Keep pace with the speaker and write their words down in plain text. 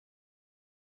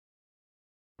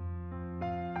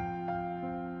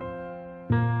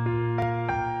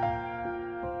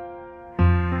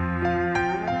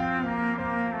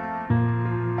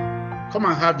Come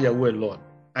and have your way, Lord,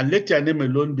 and let your name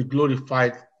alone be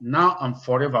glorified now and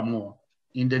forevermore.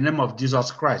 In the name of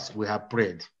Jesus Christ, we have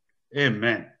prayed.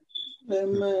 Amen.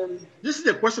 Amen. This is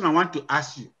the question I want to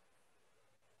ask you.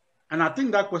 And I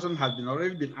think that question has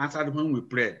already been answered when we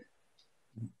prayed.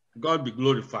 God be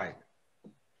glorified.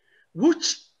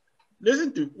 Which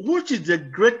is the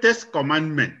greatest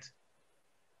commandment?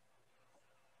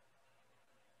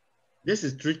 This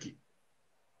is tricky.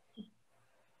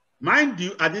 Mind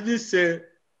you, I didn't say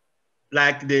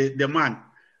like the man,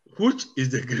 which is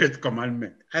the great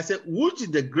commandment? I said, which is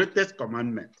the greatest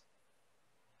commandment?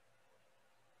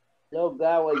 Love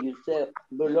God what you say,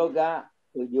 love God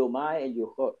with your mind and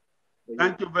your heart.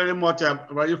 Thank you very much,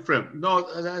 brother friend.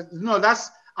 No,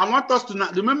 that's, I want us to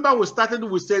not, remember we started,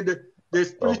 we said the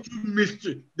spiritual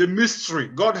mystery, the mystery.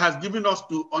 God has given us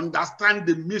to understand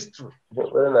the mystery.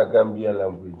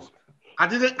 I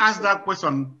didn't ask that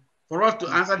question for us to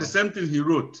answer the same thing he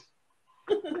wrote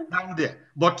down there,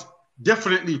 but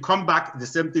definitely come back the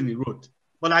same thing he wrote.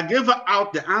 But I gave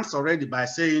out the answer already by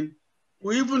saying,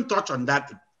 we even touch on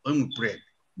that when we prayed.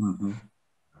 Mm-hmm.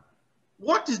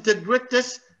 What is the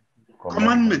greatest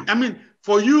commandment? I mean,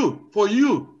 for you,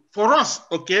 for us,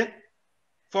 okay?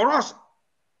 For us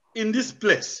in this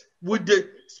place, with the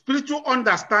spiritual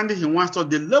understanding he wants us,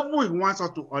 the level he wants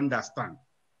us to understand,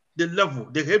 the level,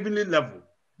 the heavenly level,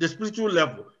 the spiritual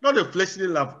level, not the fleshly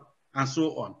level, and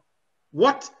so on.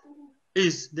 What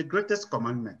is the greatest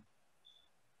commandment?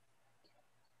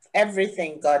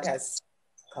 Everything God has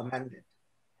commanded.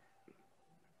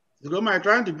 Am I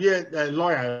trying to be a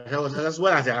lawyer as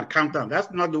well as an accountant?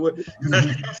 That's not the way.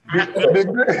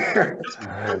 Everything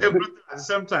at the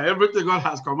same time, everything God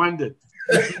has commanded.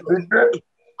 The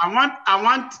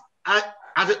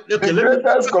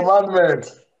greatest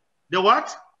commandment. The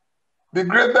what? The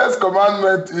greatest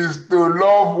commandment is to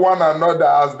love one another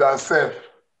as thyself.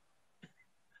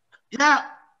 Yeah,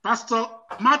 Pastor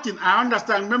Martin, I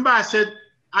understand. Remember I said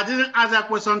I didn't ask that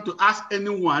question to ask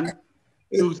anyone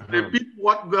to repeat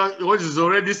what is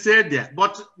already said there.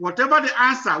 But whatever the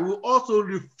answer will also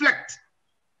reflect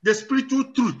the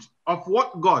spiritual truth of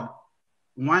what God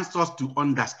wants us to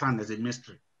understand as a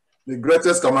mystery. The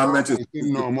greatest commandment is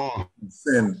no more.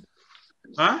 Sin.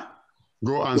 Huh?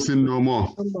 Go and sin no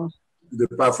more.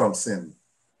 Depart from sin.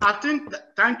 I think,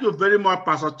 thank you very much,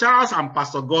 Pastor Charles and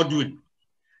Pastor Godwin.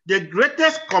 The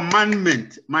greatest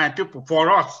commandment, my people, for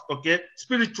us, okay,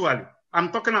 spiritually,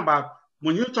 I'm talking about,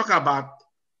 when you talk about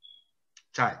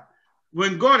child,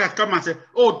 when God has come and said,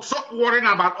 oh, stop worrying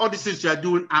about all the things you are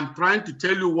doing, I'm trying to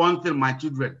tell you one thing, my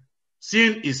children.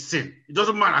 Sin is sin. It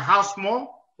doesn't matter how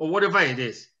small or whatever it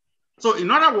is. So in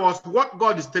other words, what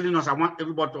God is telling us, I want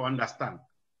everybody to understand.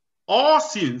 All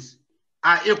sins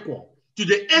are equal to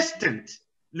the extent,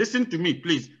 listen to me,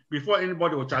 please, before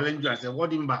anybody will challenge you and say, what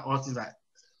do you mean by all sins are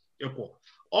equal?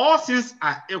 All sins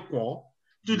are equal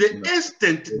to the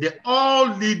extent they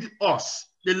all lead us.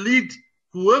 They lead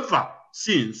whoever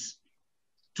sins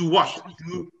to what?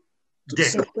 To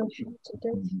death.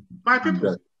 My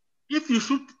people, if you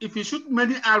shoot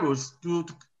many arrows to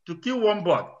kill one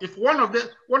bird, if one of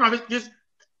it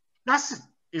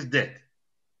is dead.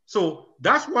 So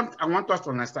that's what I want us to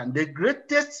understand. The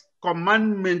greatest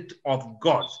commandment of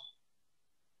God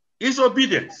is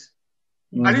obedience.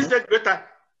 Mm-hmm. And it's the greater.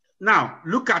 Now,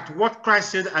 look at what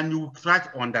Christ said and you try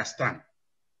to understand.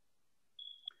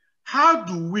 How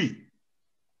do we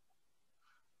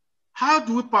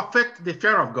perfect the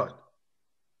fear of God?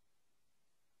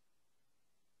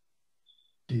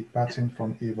 Departing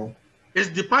from evil. It's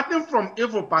departing from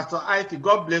evil, Pastor Ike.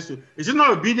 God bless you. Is it not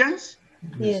obedience?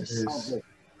 Yes.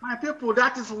 My people,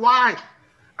 that is why.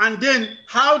 And then,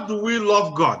 how do we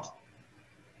love God?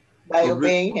 By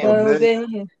obeying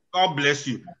Him. God bless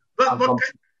you. But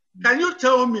can you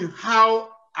tell me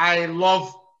how I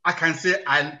can say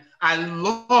I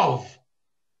love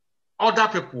other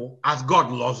people as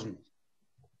God loves me?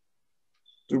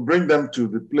 To bring them to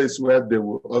the place where they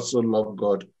will also love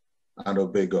God and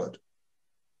obey God.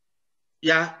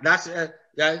 Yeah, that's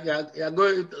you're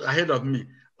going ahead of me.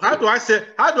 How do I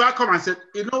come and say,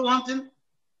 you know one thing?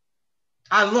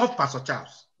 I love Pastor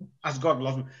Charles as God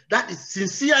loves me. That is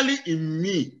sincerely in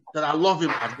me that I love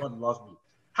him as God loves me.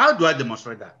 How do I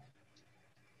demonstrate that?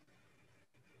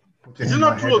 Is it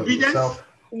not true obedience?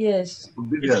 Yes.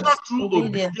 Is it not true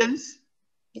obedience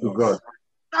to God?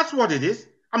 That's what it is.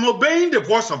 I'm obeying the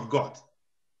voice of God.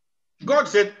 God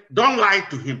said, don't lie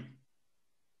to him.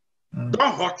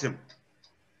 Don't hurt him.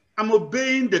 I'm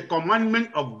obeying the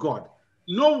commandment of God.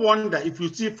 No wonder if you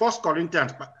see 1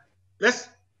 Corinthians, let's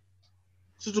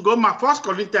So to go back, 1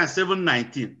 Corinthians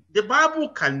 7:19, the Bible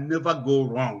can never go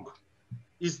wrong.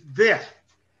 It's there,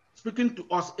 speaking to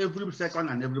us every second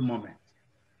and every moment.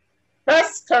 1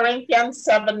 Corinthians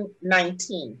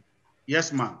 7:19.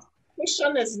 Yes, ma'am.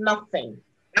 Circumcision is nothing,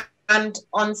 and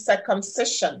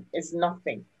uncircumcision is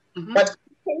nothing. Mm-hmm. But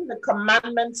keeping the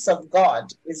commandments of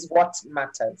God is what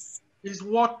matters. Is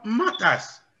what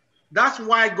matters. That's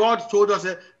why God told us,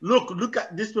 look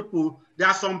at these people. There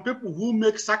are some people who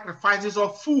make sacrifices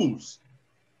of fools.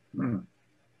 Mm.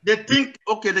 They think,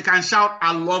 okay, they can shout,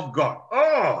 I love God.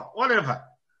 Oh, whatever.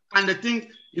 And they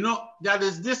think, you know, there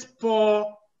is this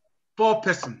poor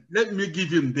person. Let me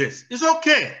give him this. It's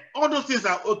okay. All those things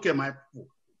are okay, my people.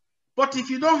 But if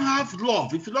you don't have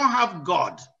love, if you don't have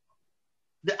God,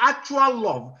 the actual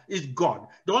love is God.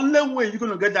 The only way you're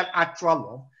going to get that actual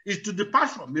love is to depart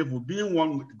from evil, being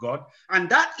one with God, and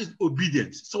that is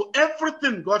obedience. So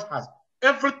everything God has,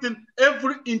 every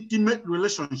intimate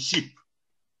relationship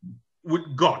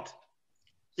with God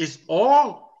is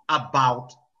all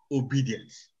about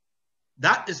obedience.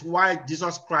 That is why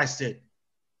Jesus Christ said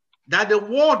that the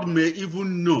world may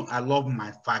even know I love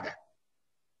my Father.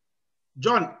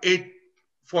 John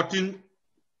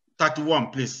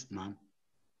 8:14-31, please, man.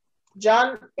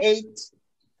 John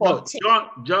 8:14.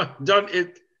 No, John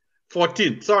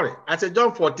 8:14. Sorry, I said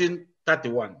John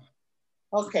 14:31.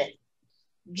 Okay.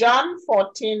 John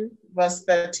 14, verse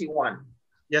 31.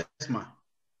 Yes, ma'am.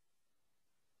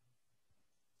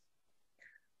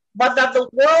 But that the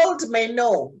world may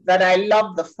know that I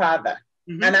love the Father,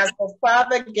 Mm-hmm. and as the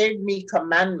Father gave me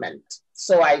commandment,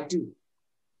 so I do.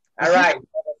 All right, let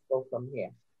us go from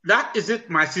here. That is it,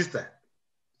 my sister.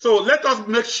 So let us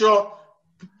make sure,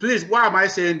 please, why am I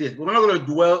saying this? We're not going to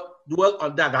dwell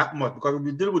on that much because we'll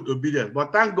be dealing with obedience.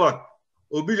 But thank God,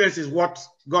 obedience is what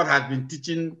God has been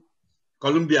teaching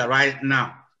Columbia right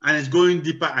now, and it's going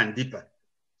deeper and deeper.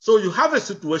 So you have a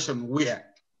situation where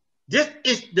this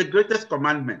is the greatest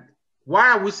commandment.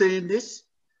 Why are we saying this?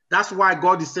 That's why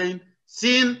God is saying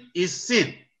sin is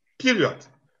sin, period.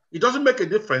 It doesn't make a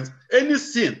difference. Any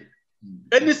sin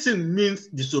means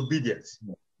disobedience.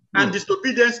 And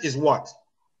disobedience is what?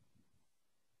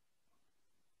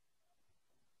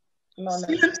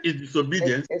 Sin is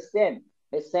disobedience. It's sin.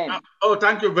 It's sin. Oh,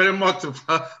 thank you very much,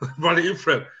 Brother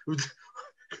Ephraim.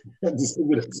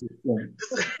 Disobedience is sin.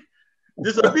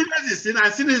 Disobedience is sin,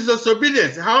 and sin is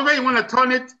disobedience. However you want to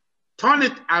turn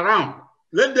it around.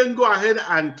 Let them go ahead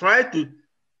and try to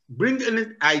bring any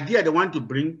idea they want to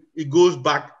bring. It goes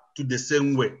back to the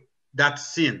same way. That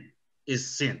sin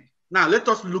is sin. Now let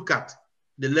us look at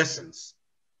the lessons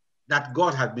that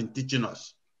God has been teaching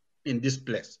us in this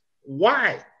place.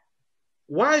 Why?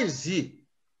 Why is he?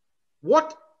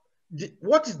 What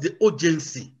is the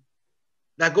urgency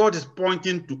that God is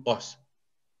pointing to us?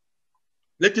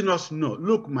 Letting us know,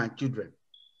 look, my children,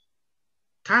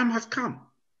 time has come.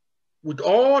 With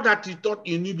all that you thought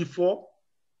you knew before,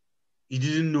 you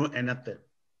didn't know anything.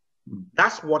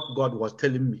 That's what God was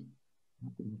telling me.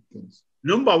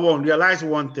 Number one, realize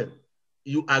one thing.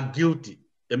 You are guilty.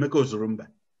 Emeka Ozurumba.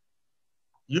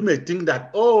 You may think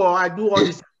that, oh, I do all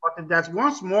this, but there's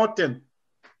one small thing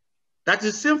that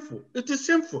is sinful. It is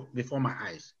sinful before my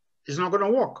eyes. It's not going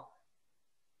to work.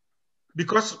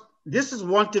 Because this is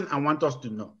one thing I want us to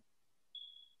know.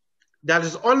 There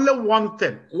is only one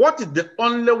thing. What is the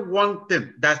only one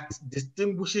thing that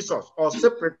distinguishes us or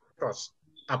separates us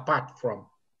apart from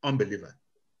unbelievers?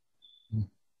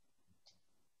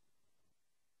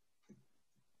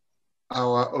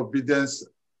 Our obedience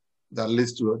that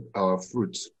leads to our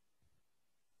fruit.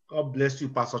 God bless you,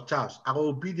 Pastor Charles. Our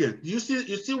obedience. You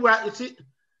see where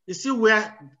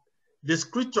the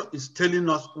scripture is telling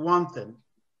us one thing.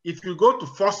 If you go to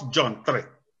 1 John 3,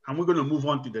 and we're going to move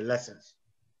on to the lessons.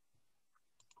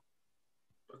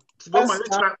 Let's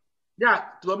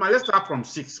start from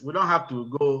 6. We don't have to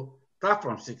go. Start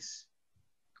from 6.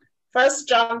 1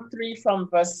 John 3 from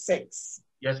verse 6.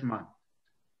 Yes, ma'am.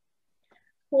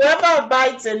 Whoever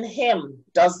abides in him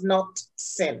does not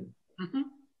sin. Mm-hmm.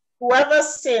 Whoever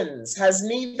sins has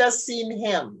neither seen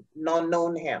him nor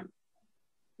known him.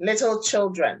 Little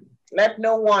children, let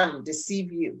no one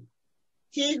deceive you.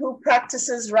 He who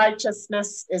practices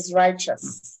righteousness is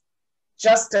righteous,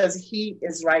 just as he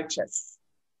is righteous.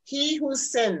 He who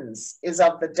sins is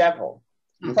of the devil,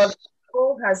 for the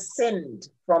devil has sinned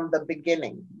from the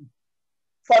beginning.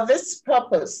 For this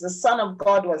purpose, the Son of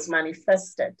God was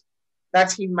manifested,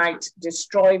 that he might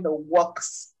destroy the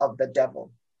works of the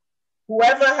devil.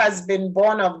 Whoever has been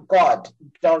born of God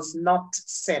does not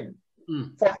sin,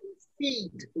 for his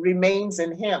seed remains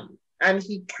in him, and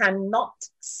he cannot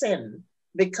sin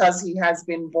because he has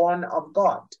been born of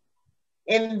God.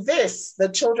 In this, the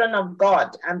children of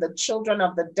God and the children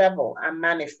of the devil are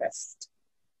manifest.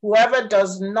 Whoever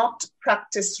does not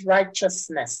practice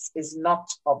righteousness is not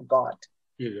of God,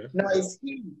 nor is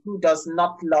he who does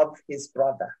not love his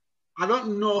brother. I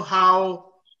don't know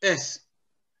how this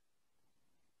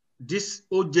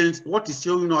audience, what is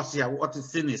showing us here, what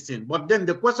is sin is sin. But then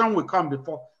the question will come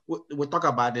before we talk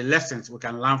about the lessons we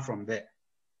can learn from there.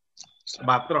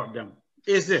 About three of them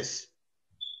is this.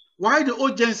 Why the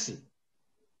urgency?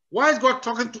 Why is God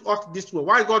talking to us this way?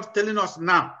 Why is God telling us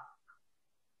now?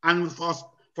 And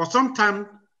for some time,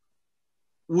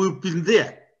 we've been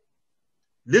there,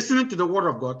 listening to the word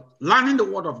of God, learning the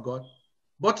word of God,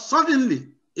 but suddenly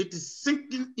it is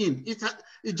sinking in. It's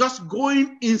just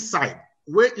going inside,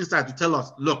 way inside to tell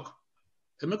us, look,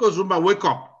 Emeka Zumba, wake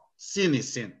up. Sin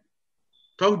is sin.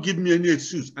 Don't give me any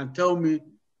excuse and tell me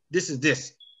this is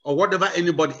this, or whatever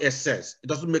anybody else says. It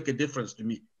doesn't make a difference to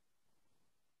me.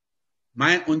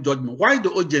 My own judgment. Why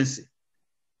the urgency?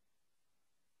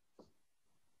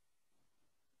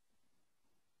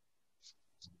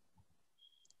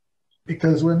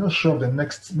 Because we're not sure of the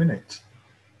next minute.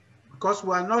 Because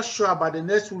we are not sure about the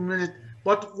next minute.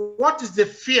 But what is the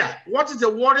fear? What is the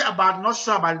worry about not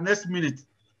sure about the next minute?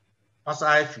 Pastor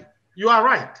Ife, you are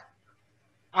right.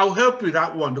 I'll help you with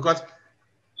that one, because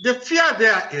the fear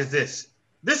there is this.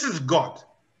 This is God.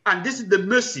 And this is the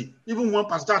mercy, even when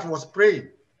Pastor was praying.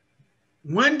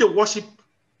 When the worship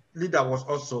leader was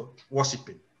also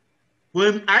worshiping.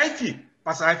 When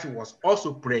Pastor Ife was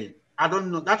also praying. I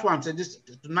don't know. That's why I'm saying this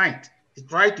tonight. He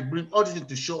tried to bring all this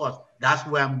to show us that's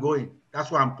where I'm going. That's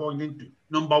where I'm pointing to.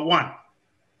 Number one,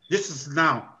 this is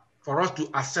now for us to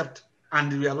accept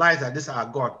and realize that this our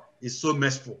God is so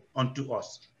merciful unto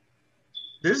us.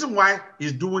 The reason why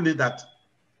he's doing it that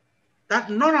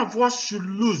none of us should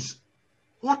lose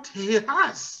what he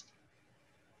has.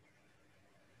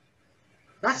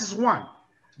 That is one.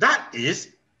 That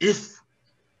is if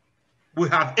we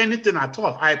have anything at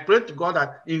all. I pray to God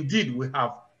that indeed we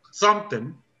have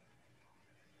something.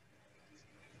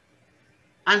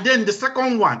 And then the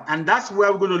second one, and that's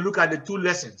where we're going to look at the two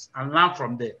lessons and learn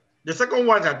from there. The second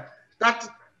one that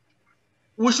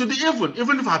we should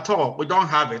even if at all we don't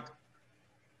have it,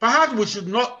 perhaps we should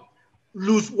not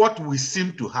lose what we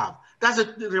seem to have. That's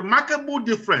a remarkable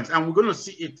difference, and we're going to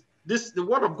see it. The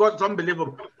word of God is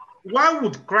unbelievable. Why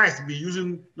would Christ be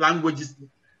using languages?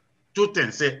 Two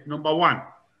things. Say, number one,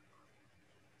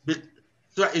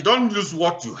 so you don't lose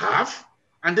what you have,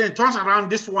 and then it turns around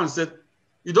this one said,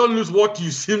 you don't lose what you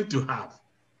seem to have.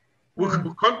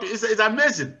 It's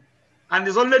amazing. And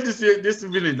it's only this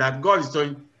evening that God is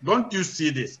saying, don't you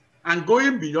see this? And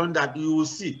going beyond that, you will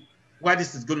see where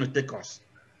this is going to take us.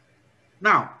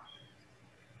 Now,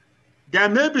 there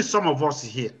may be some of us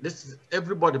here.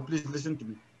 Everybody, please listen to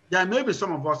me. There may be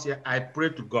some of us here. I pray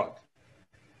to God.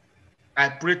 I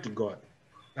pray to God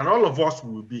that all of us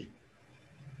will be.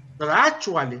 That I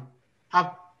actually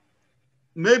have,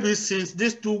 maybe since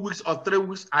these 2 weeks or 3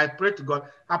 weeks, I pray to God,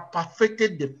 have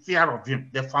perfected the fear of him,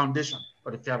 the foundation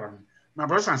for the fear of him. My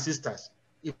brothers and sisters,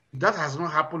 if that has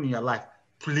not happened in your life,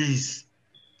 please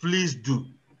do.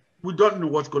 We don't know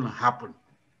what's going to happen.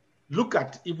 Look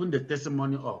at even the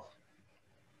testimony of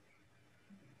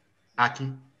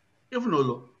Aki. Even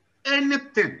though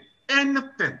anything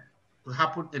could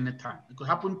happen anytime. It could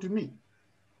happen to me.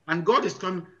 And God is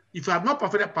coming. If you have not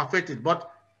perfected,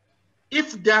 but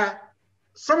if there are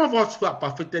some of us who have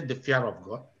perfected the fear of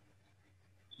God,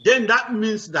 then that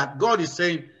means that God is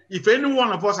saying, if any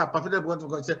one of us have perfected the word of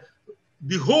God, say,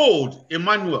 behold,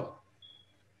 Emmanuel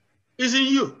is in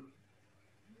you.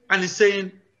 And he's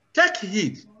saying, take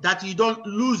heed that you don't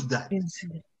lose that.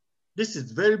 This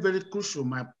is very, very crucial,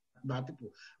 my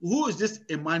people. Who is this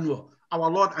Emmanuel? Our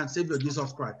Lord and Savior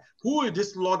Jesus Christ. Who is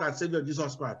this Lord and Savior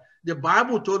Jesus Christ? The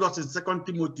Bible told us in 2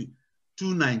 Timothy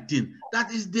 2:19,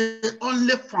 that is the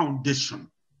only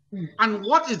foundation. And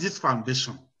what is this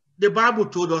foundation? The Bible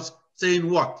told us, saying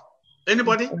what?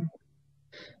 Anybody?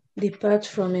 Depart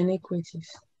from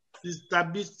iniquities.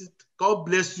 God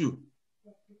bless you.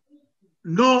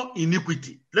 No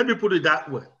iniquity. Let me put it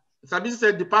that way. Sabisi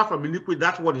said, depart from iniquity.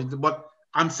 That's what it is. But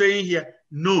I'm saying here,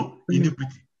 no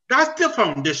iniquity. That's the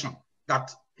foundation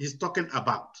that he's talking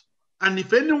about. And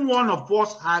if any one of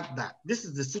us had that, this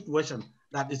is the situation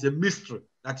that is a mystery,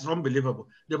 that is unbelievable.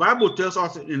 The Bible tells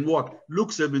us in what? Luke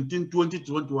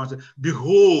 17:20-21 says,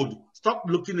 behold, stop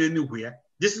looking anywhere.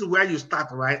 This is where you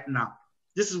start right now.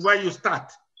 This is where you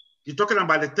start. You're talking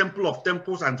about the temple of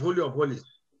temples and holy of holies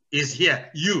is here.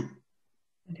 You.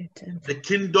 The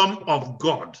kingdom of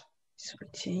God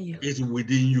is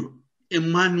within you.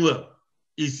 Emmanuel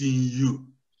is in you.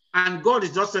 And God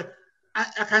is just saying,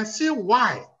 I can see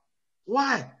why.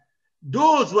 Why?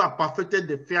 Those who have perfected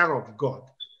the fear of God,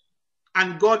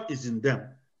 and God is in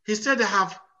them. He said they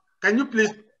have, can you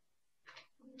please,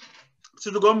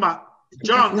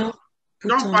 John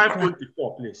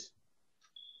 5:24, please.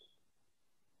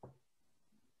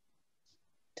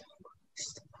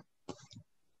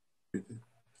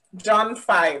 John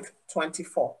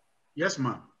 5:24. Yes,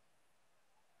 ma'am.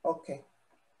 Okay.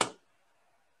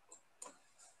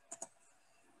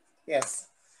 Yes.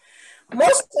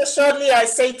 Most assuredly, I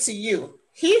say to you,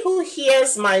 he who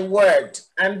hears my word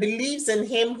and believes in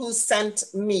him who sent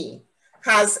me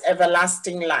has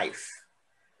everlasting life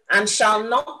and shall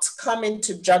not come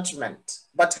into judgment,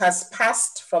 but has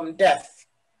passed from death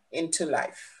into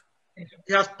life.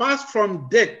 He has passed from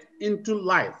death into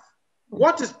life.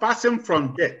 What is passing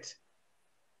from death?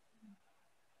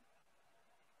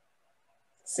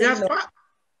 He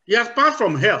has passed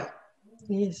from hell.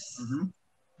 Yes. Mm-hmm.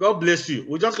 God bless you.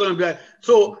 We're just going to be like,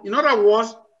 so in other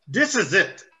words, this is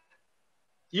it.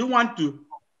 You want to,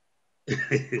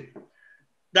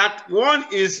 that one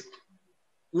is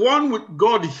one with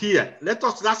God here.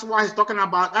 That's why he's talking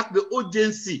about, that's the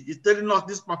urgency. He's telling us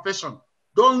this profession.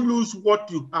 Don't lose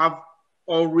what you have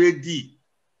already.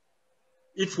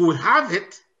 If we have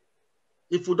it,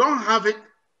 if we don't have it,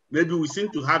 maybe we seem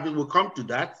to have it, we'll come to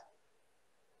that.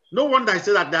 No wonder I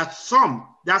say that there are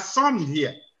some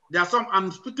here. There are some,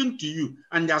 I'm speaking to you,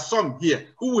 and there are some here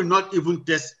who will not even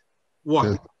test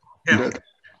what? Hell.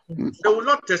 They will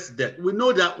not test that. We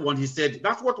know that when he said,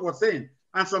 that's what we're saying.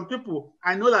 And some people,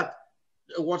 I know that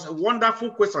it was a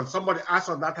wonderful question. Somebody asked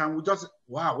on that, and we just,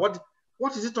 wow,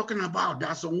 what is he talking about? There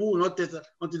are some who will not test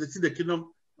until they see the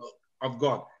kingdom of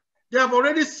God. They have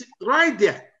already seen, right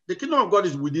there, the kingdom of God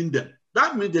is within them.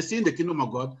 That means they're seeing the kingdom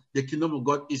of God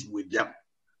is with them.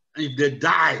 And if they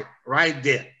die right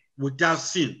there without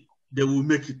sin, they will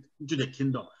make it into the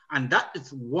kingdom. And that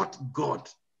is what God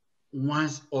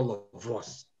wants all of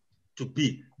us to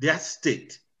be, their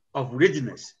state of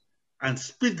readiness and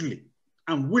speedily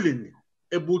and willingly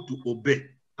able to obey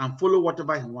and follow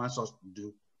whatever he wants us to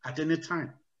do at any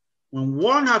time. When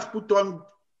one has put on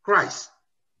Christ,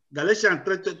 Galatians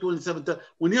 3:27,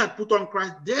 when he has put on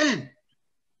Christ, then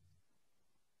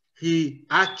he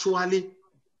actually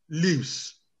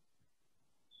lives.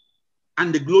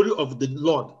 And the glory of the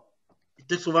Lord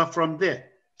takes over from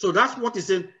there. So that's what he's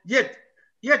saying. Yet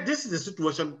this is the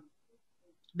situation.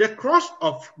 The cross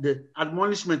of the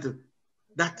admonishment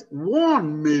that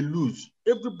one may lose.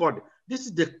 Everybody. This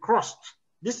is the crust.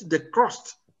 This is the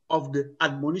crust of the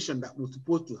admonition that we're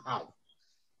supposed to have.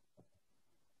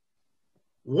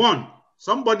 One,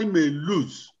 somebody may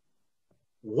lose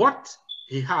what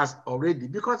he has already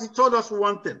because he told us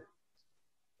one thing.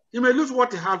 He may lose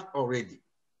what he has already.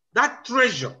 That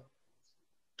treasure,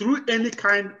 through any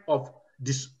kind of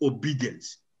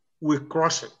disobedience, will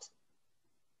crush it.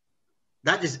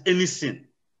 That is any sin.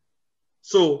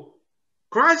 So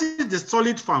Christ is the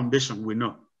solid foundation, we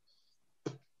know.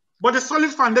 But the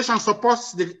solid foundation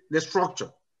supports the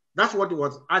structure. That's what he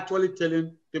was actually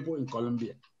telling people in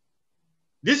Colombia.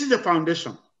 This is the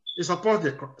foundation. It supports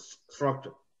the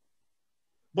structure.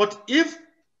 But if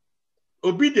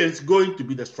obedience is going to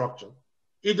be the structure,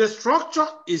 if the structure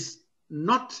is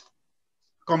not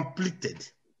completed,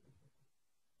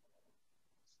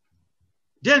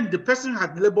 then the person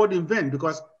has labored in vain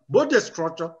because both the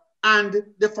structure and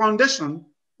the foundation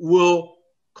will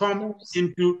come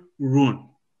into ruin.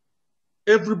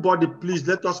 Everybody, please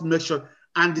let us make sure.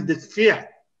 And the fear,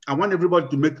 I want everybody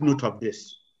to make note of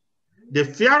this. The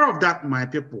fear of that, my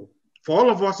people, for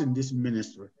all of us in this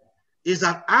ministry, is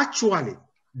that actually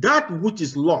that which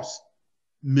is lost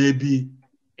may be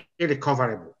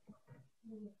irrecoverable.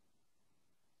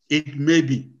 It may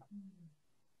be.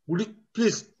 Would you,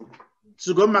 please,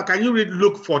 Sugoma, can you read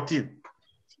Luke 14,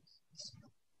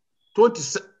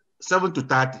 27 to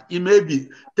 30? It may be.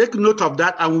 Take note of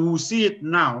that, and we will see it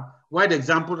now. Why the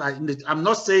example? I'm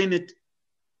not saying it.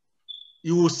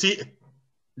 You will see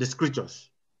the scriptures.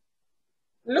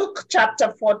 Luke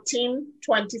chapter 14,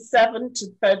 27 to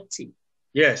 30.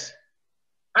 Yes.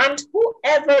 And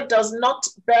whoever does not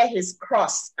bear his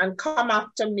cross and come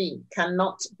after me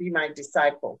cannot be my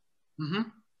disciple. Mm-hmm.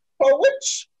 For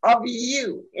which of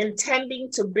you, intending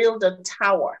to build a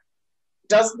tower,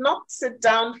 does not sit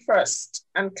down first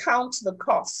and count the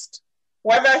cost,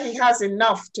 whether he has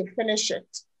enough to finish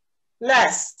it,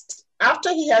 lest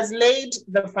after he has laid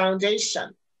the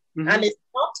foundation and is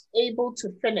not able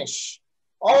to finish,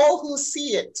 all who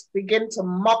see it begin to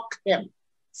mock him,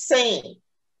 saying,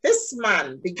 this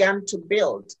man began to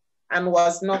build and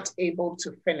was not able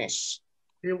to finish.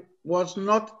 He was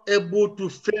not able to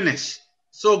finish.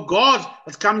 So God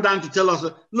has come down to tell us,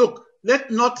 look, let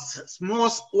not small,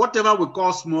 whatever we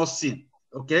call small sin,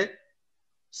 okay?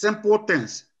 Simple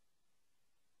things.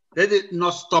 Let it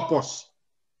not stop us.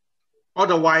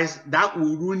 Otherwise, that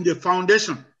will ruin the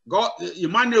foundation. God,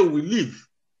 Emmanuel will leave.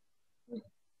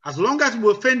 As long as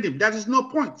we offend him, there is no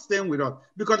point staying with us,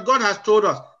 because God has told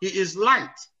us he is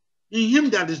light. In him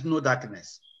there is no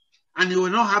darkness, and he will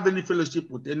not have any fellowship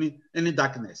with any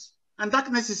darkness. And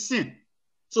darkness is sin.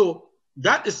 So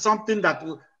that is something that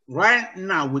right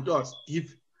now with us,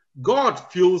 if God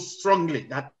feels strongly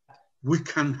that we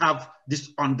can have this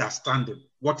understanding,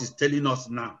 what he's telling us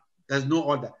now, there's no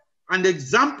other. And the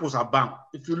examples abound.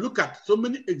 If you look at so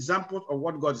many examples of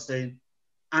what God is saying,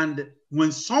 and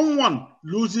when someone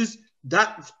loses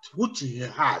that which he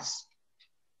has,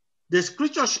 the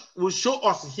scripture will show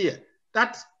us here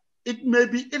that it may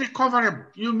be irrecoverable.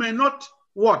 You may not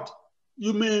what?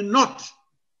 You may not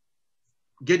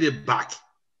get it back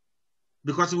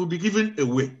because it will be given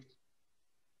away.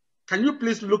 Can you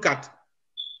please look at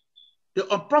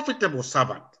the unprofitable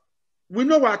servant? We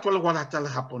know what actually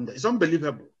happened there. It's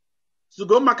unbelievable. So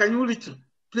Goma, can you read,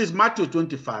 please, Matthew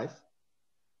 25?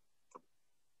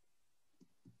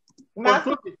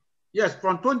 Matthew? Yes,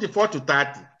 from 24 to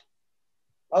 30.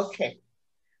 Okay.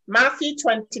 Matthew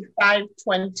 25,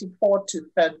 24 to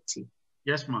 30.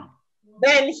 Yes, ma'am.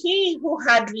 Then he who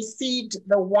had received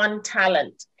the 1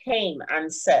 talent came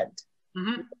and said,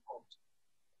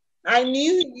 I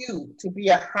knew you to be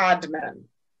a hard man,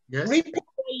 yes, reaping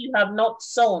where you have not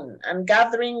sown and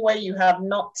gathering where you have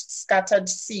not scattered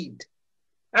seed.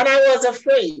 And I was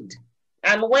afraid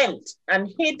and went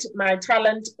and hid my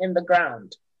talent in the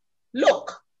ground.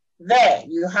 Look, there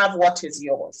you have what is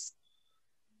yours.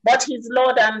 But his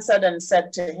Lord answered and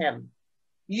said to him,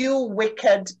 you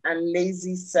wicked and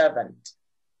lazy servant.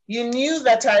 You knew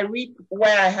that I reap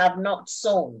where I have not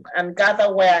sown and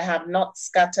gather where I have not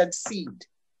scattered seed.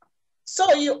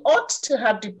 So you ought to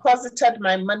have deposited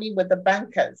my money with the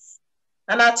bankers,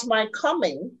 and at my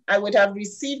coming, I would have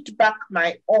received back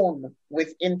my own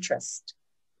with interest.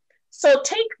 So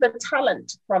take the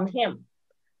talent from him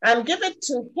and give it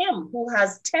to him who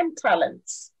has 10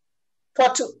 talents. For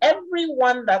to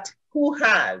everyone who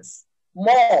has,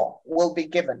 more will be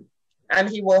given, and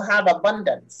he will have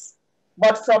abundance.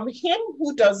 But from him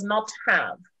who does not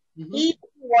have, even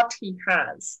what he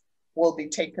has will be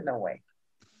taken away.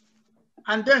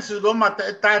 And then Sodoma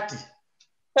 30.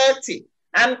 30.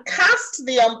 And cast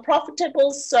the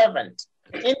unprofitable servant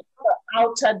into the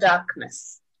outer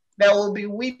darkness. There will be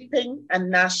weeping and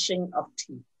gnashing of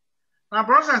teeth. My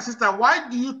brothers and sisters, why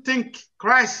do you think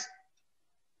Christ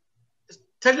is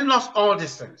telling us all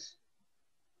these things?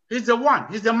 He's the one,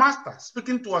 he's the master,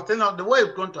 speaking to us, telling us the way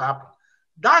it's going to happen.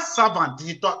 That servant,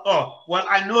 he thought, oh, well,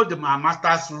 I know my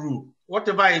master's rule.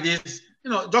 Whatever it is,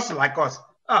 just like us.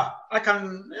 I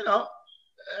can,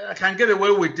 I can get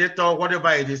away with it or whatever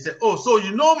it is. Oh, so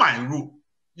you know my rule.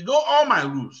 You know all my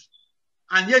rules.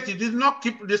 And yet you did not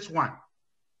keep this one.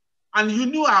 And you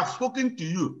knew I have spoken to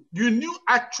you. You knew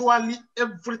actually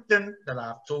everything that I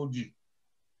have told you.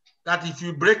 That if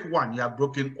you break one, you have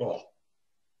broken all.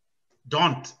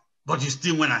 Don't. But you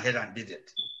still went ahead and did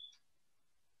it.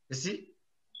 You see?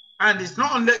 And it's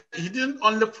not only, he didn't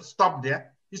only stop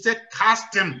there. He said,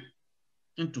 cast him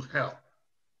into hell.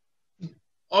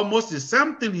 Almost the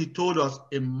same thing he told us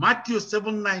in Matthew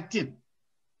 7:19.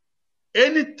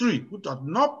 Any tree which does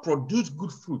not produce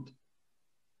good fruit,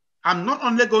 I'm not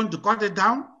only going to cut it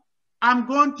down, I'm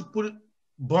going to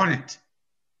burn it.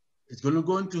 It's going to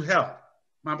go into hell.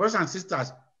 My brothers and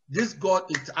sisters, this God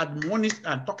is admonishing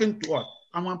and talking to us.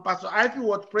 And when Pastor Ivy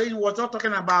was praying, he was not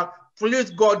talking about, please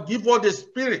God, give us the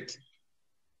spirit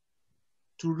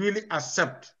to really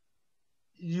accept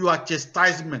your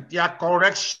chastisement, your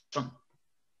correction.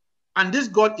 And this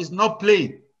God is not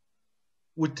playing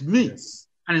with me. Yes.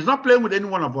 And he's not playing with any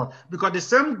one of us. Because the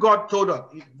same God told us,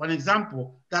 for an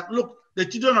example, that look, the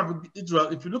children of Israel,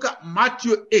 if you look at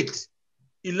Matthew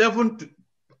 8:11 to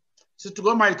Sister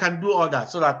Goma, you can do all that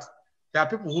so that there are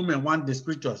people who may want the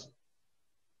scriptures.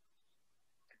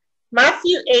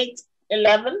 Matthew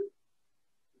 8:11.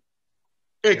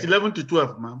 8:11 to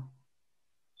 12, ma'am.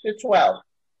 To 12.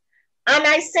 And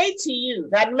I say to you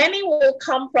that many will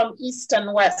come from east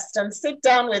and west and sit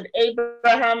down with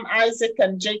Abraham, Isaac,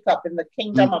 and Jacob in the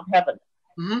kingdom of heaven.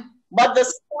 But the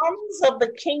sons of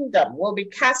the kingdom will be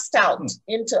cast out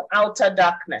into outer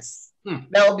darkness.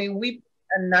 There will be weeping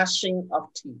and gnashing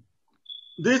of teeth.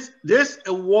 This is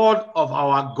a word of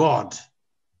our God.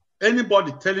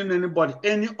 Anybody telling anybody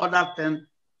any other thing,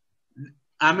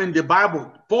 I mean, the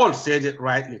Bible, Paul said it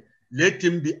rightly. Let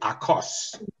him be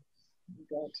accursed.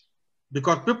 God.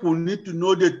 because people need to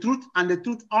know the truth and the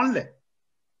truth only.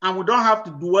 And we don't have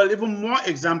to dwell even more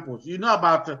examples. You know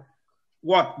about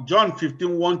what? John 15,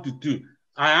 1-2.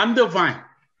 I am the vine,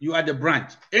 you are the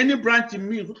branch. Any branch in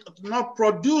me who does not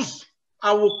produce,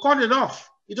 I will cut it off.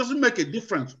 It doesn't make a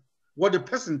difference what the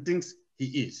person thinks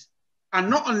he is. And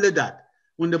not only that,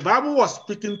 when the Bible was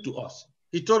speaking to us,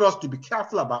 he told us to be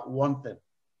careful about one thing.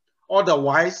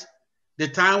 Otherwise, the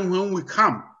time when we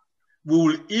come, we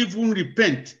will even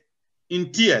repent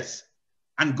in tears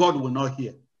and God will not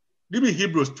hear. Give me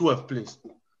Hebrews 12, please.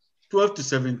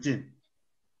 12-17.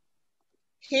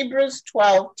 Hebrews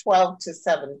 12,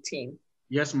 12-17.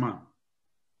 Yes, ma'am.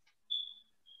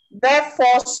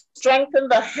 Therefore, strengthen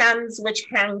the hands which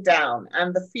hang down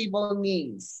and the feeble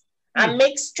knees, and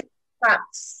make straight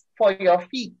paths for your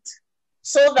feet,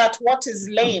 so that what is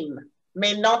lame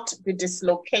may not be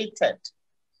dislocated,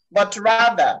 but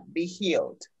rather be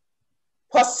healed.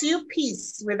 Pursue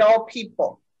peace with all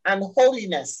people and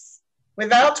holiness,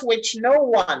 without which no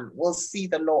one will see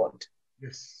the Lord.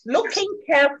 Yes. Looking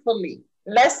carefully,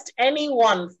 lest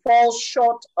anyone fall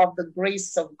short of the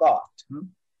grace of God,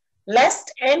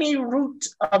 lest any root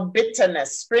of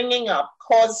bitterness springing up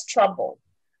cause trouble,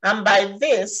 and by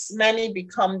this many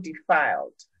become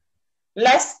defiled.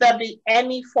 Lest there be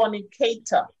any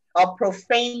fornicator or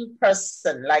profane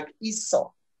person like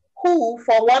Esau, who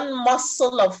for one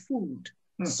morsel of food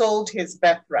sold his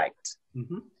birthright.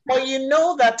 For you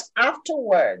know that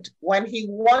afterward, when he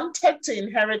wanted to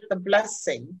inherit the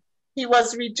blessing, he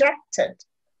was rejected,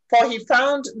 for he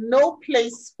found no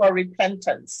place for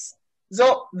repentance,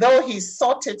 though he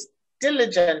sought it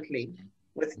diligently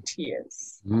with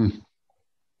tears.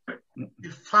 He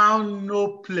found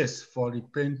no place for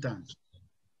repentance.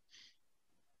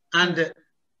 And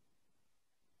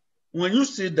when you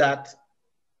see that,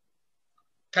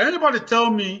 can anybody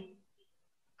tell me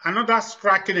another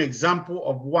striking example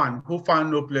of one who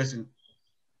found no place in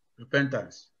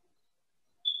repentance?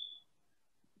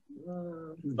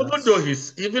 Even though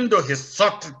he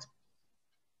sought it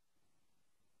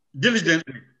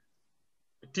diligently,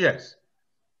 tears.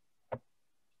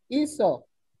 Esau.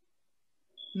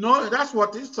 No, that's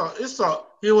what Esau.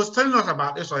 He was telling us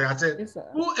about Esau. I said,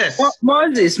 who else?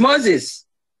 Moses.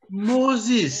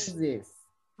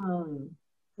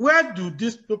 Where do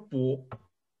these people,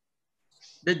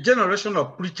 the generation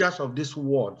of preachers of this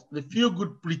world, the few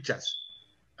good preachers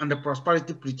and the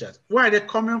prosperity preachers, where are they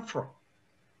coming from?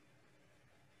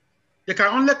 They can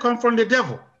only come from the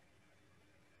devil.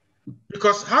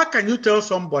 Because how can you tell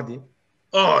somebody,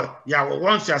 oh, yeah, well,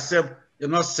 once you're saved, you're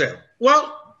not saved?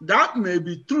 Well, that may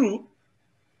be true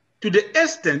to the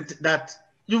extent that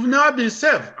you've never been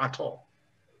saved at all.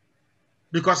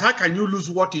 Because how can you lose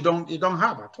what you don't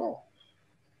have at all?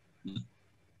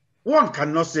 One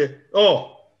cannot say,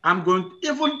 oh, I'm going,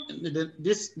 even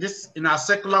this in our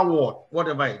secular world,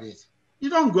 whatever it is, you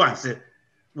don't go and say,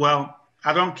 well,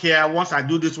 I don't care. Once I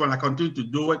do this one, I continue to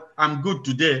do it. I'm good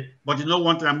today, but you know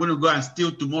one thing, I'm going to go and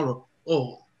steal tomorrow.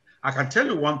 Oh, I can tell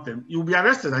you one thing, you'll be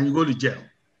arrested and you go to jail.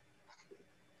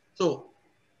 So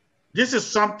this is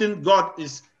something God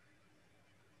is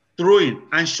throwing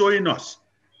and showing us.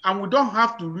 And we don't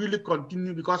have to really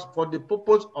continue, because for the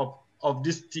purpose of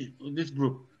this team, this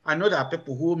group, I know there are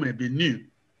people who may be new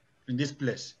in this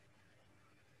place.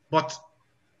 But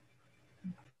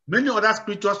many other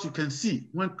scriptures you can see,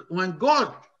 when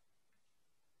God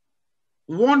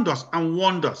wonders and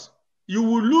wonders, you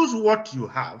will lose what you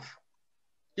have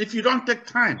if you don't take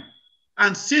time.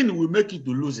 And sin will make you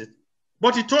to lose it.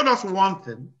 But he told us one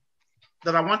thing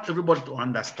that I want everybody to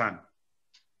understand.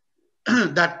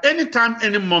 That anytime,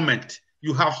 any moment,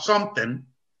 you have something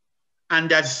and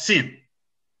there's sin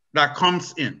that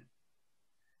comes in,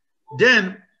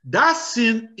 then that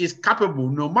sin is capable,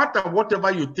 no matter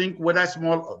whatever you think, whether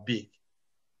small or big,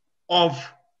 of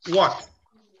what?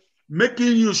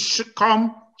 Making you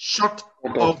come short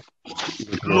of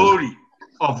the glory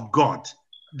of God.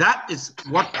 That is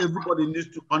what everybody needs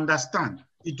to understand.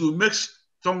 It will make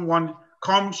someone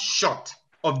come short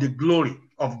of the glory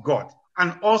of God.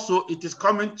 And also it is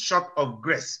coming short of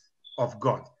grace of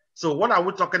God. So what are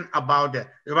we talking about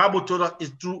there? The Bible told us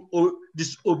it's through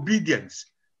disobedience.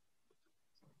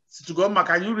 So go back,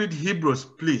 can you read Hebrews,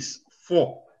 please?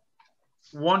 4,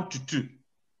 1-2.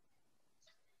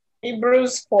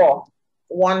 Hebrews 4,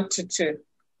 1-2.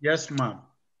 Yes, ma'am.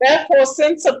 Therefore,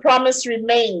 since a promise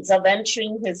remains of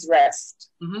entering his rest,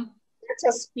 let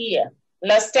us fear,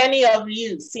 lest any of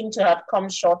you seem to have come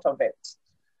short of it.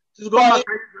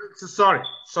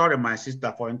 Sorry, my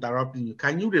sister, for interrupting you.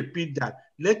 Can you repeat that?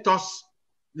 Let us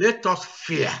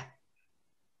fear.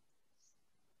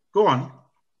 Go on.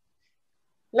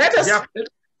 Let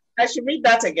I should read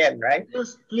that again, right?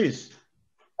 Yes, please.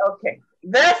 Okay.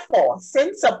 Therefore,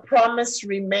 since a promise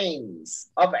remains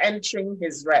of entering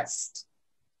his rest,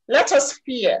 let us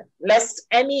fear lest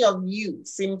any of you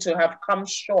seem to have come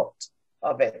short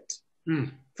of it.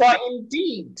 For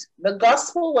indeed, the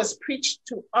gospel was preached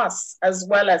to us as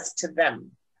well as to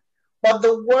them. But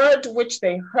the word which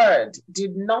they heard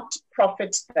did not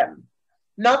profit them,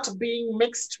 not being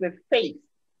mixed with faith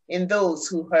in those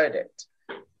who heard it.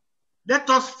 Let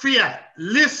us fear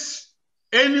lest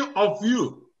any of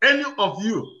you,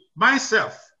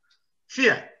 myself,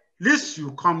 fear lest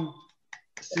you come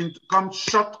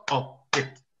short of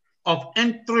it, of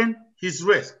entering his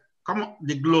rest, come on,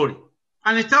 the glory.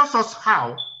 And it tells us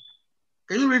how.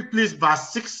 Can you read please verse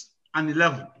 6 and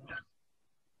 11?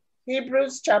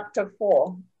 Hebrews chapter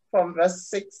 4 from verse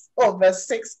 6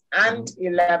 and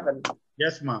 11.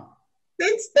 Yes, ma'am.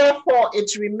 Since therefore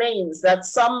it remains that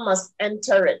some must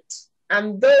enter it,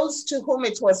 and those to whom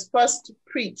it was first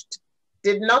preached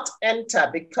did not enter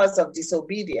because of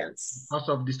disobedience. Because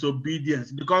of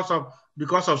disobedience,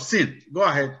 because of sin. Go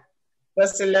ahead.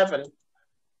 Verse 11.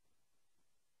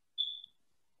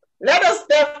 Let us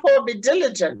therefore be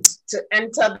diligent to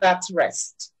enter that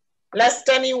rest, lest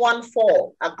anyone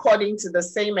fall according to the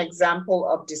same example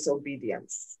of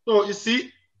disobedience. So you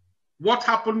see, what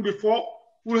happened before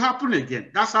will happen again.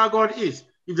 That's how God is.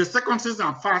 If the circumstances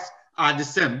and fast are the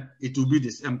same, it will be the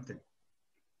same thing.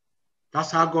 That's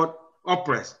how God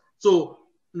operates. So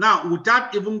now,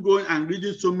 without even going and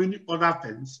reading so many other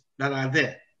things that are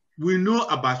there, we know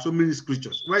about so many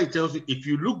scriptures where it tells you, if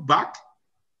you look back,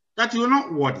 that you're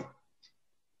not worthy.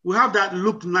 We have that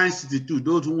Luke 9:62,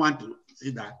 those who want to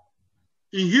see that.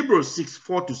 In Hebrews 6,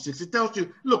 4-6, it tells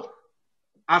you, look,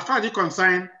 as far as you're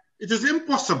concerned, it is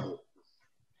impossible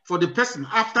for the person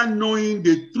after knowing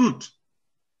the truth.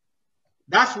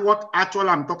 That's what actually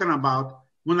I'm talking about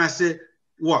when I say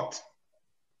what?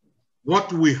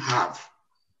 What we have.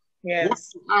 Yes. What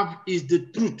you have is the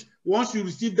truth. Once you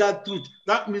receive that truth,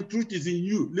 that means truth is in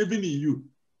you, living in you.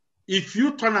 If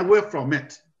you turn away from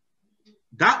it,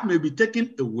 that may be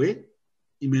taken away,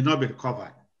 it may not be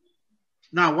recovered.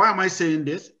 Now, why am I saying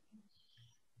this?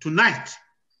 Tonight,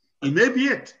 it may be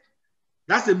it.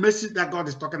 That's the message that God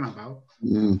is talking about.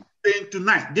 Saying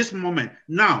tonight, this moment,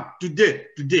 now, today,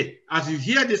 as you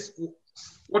hear this,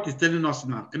 what he's telling us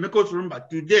now, and make us remember,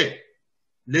 today,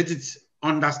 let it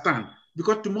understand,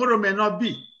 because tomorrow may not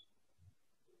be.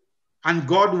 And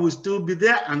God will still be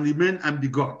there and remain and be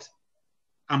God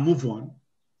and move on.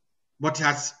 But he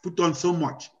has put on so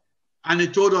much. And he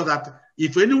told us that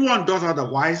if anyone does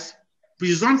otherwise,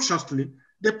 presumptuously,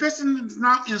 the person is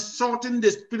now insulting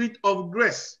the spirit of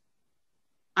grace.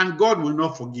 And God will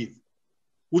not forgive,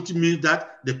 which means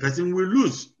that the person will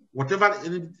lose whatever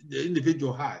the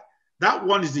individual had. That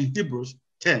one is in Hebrews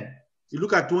 10. You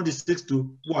look at 26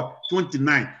 to what?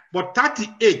 29. But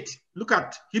 38, look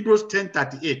at Hebrews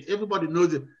 10:38. Everybody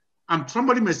knows it. And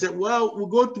somebody may say, well, we'll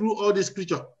go through all the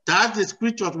scriptures. That's the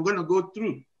scriptures we're going to go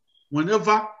through.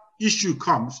 Whenever issue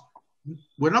comes,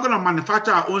 we're not going to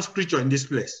manufacture our own scripture in this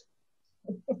place.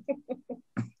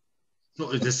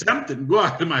 So it's the same thing. Go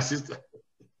ahead, my sister.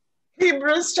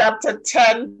 Hebrews chapter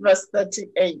 10, verse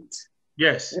 38.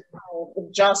 Yes. The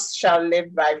just shall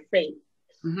live by faith.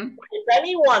 If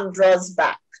anyone draws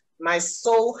back, my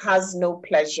soul has no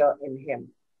pleasure in him.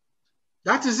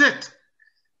 That is it.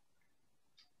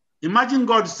 Imagine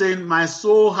God saying, my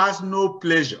soul has no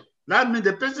pleasure. That means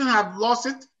the person has lost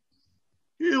it.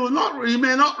 He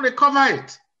may not recover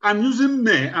it. I'm using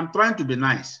may, I'm trying to be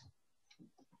nice.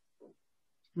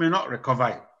 May not recover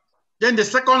it. Then the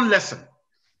second lesson,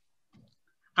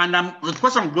 and the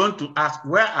question I'm going to ask,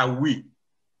 where are we?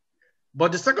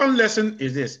 But the second lesson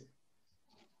is this.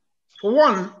 For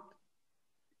one,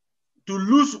 to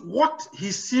lose what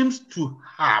he seems to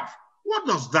have. What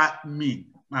does that mean,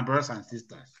 my brothers and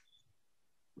sisters?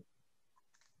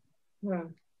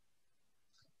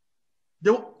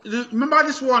 Remember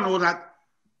this one, or that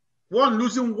one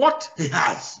losing what he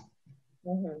has.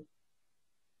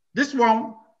 This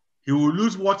one, he will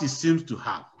lose what he seems to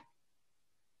have.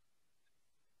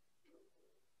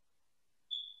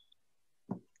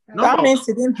 That means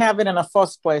he didn't have it in the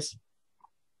first place.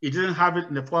 He didn't have it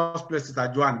in the first place,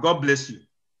 Sister Joanne. God bless you.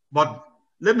 But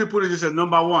let me put it this as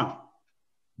number one.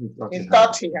 He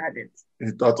thought he had it.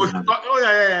 He thought he had it. Oh,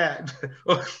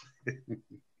 yeah.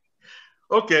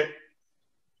 Okay.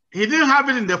 He didn't have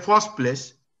it in the first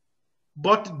place,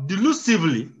 but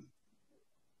delusively,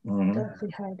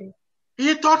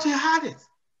 he thought he had it.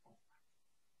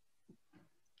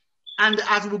 And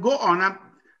as we go on,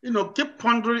 keep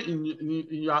pondering in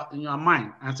your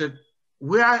mind and say,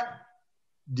 where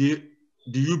did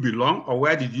do you belong, or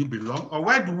where did you belong, or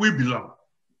where do we belong?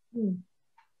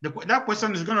 That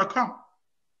question is going to come.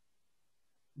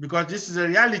 Because this is a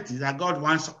reality that God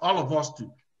wants all of us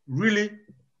to really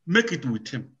make it with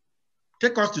him.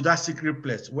 Take us to that secret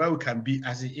place where we can be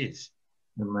as he is.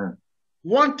 Amen.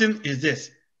 One thing is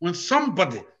this: when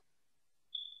somebody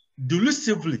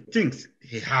delusively thinks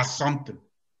he has something,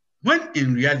 when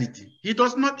in reality, he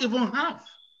does not even have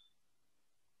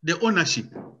the ownership.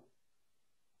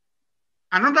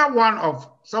 Another one of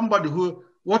somebody who,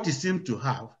 what he seems to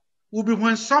have, will be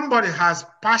when somebody has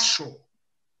partial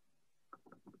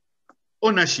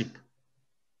ownership.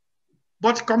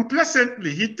 But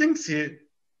complacently, he thinks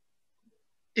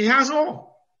he has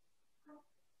all.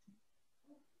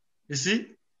 You see?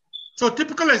 So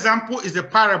typical example is a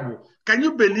parable. Can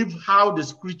you believe how the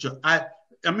scripture, I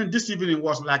mean, this evening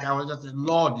was like, I was just saying,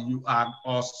 Lord, you are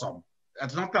awesome.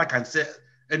 That's not I can say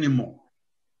anymore.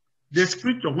 The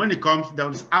scripture, when it comes, there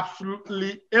is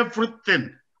absolutely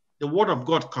everything. The word of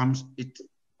God comes, it's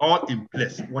all in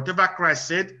place. Whatever Christ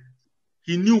said,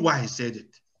 he knew why he said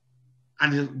it.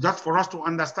 And it's just for us to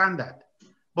understand that.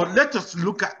 But let us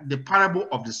look at the parable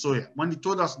of the sower. When he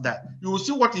told us that, you will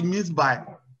see what he means by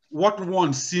what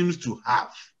one seems to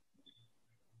have.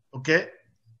 Okay?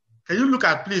 Can you look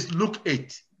at, please, Luke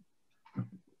 8.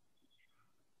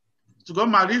 So go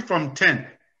and read from 10.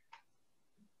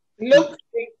 Luke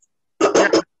 8.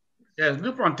 Yes,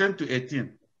 read from 10 to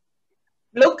 18.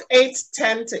 Luke 8,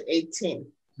 10 to 18.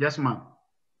 Yes, ma'am.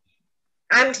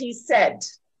 And he said,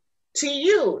 to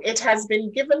you it has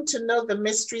been given to know the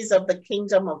mysteries of the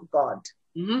kingdom of God.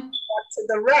 But to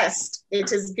the rest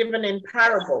it is given in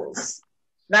parables,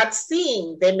 that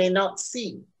seeing they may not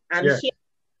see, and hearing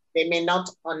they may not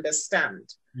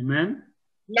understand. Amen.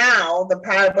 Now the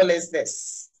parable is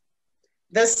this.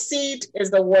 The seed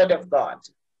is the word of God.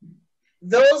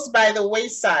 Those by the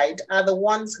wayside are the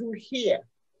ones who hear.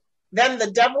 Then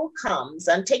the devil comes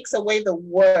and takes away the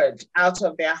word out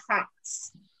of their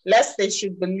hearts, lest they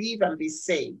should believe and be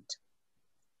saved.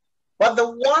 But the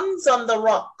ones on the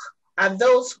rock are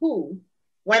those who,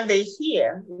 when they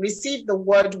hear, receive the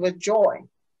word with joy.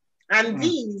 And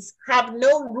these have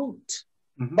no root,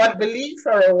 but believe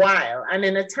for a while, and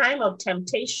in a time of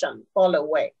temptation fall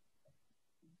away.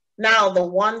 Now the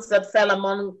ones that fell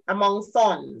among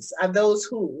thorns are those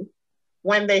who,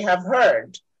 when they have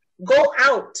heard, go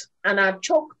out and are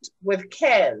choked with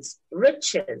cares,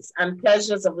 riches, and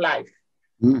pleasures of life,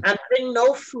 and bring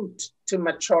no fruit to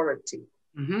maturity.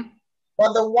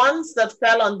 But the ones that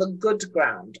fell on the good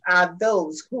ground are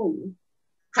those who,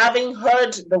 having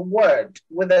heard the word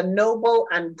with a noble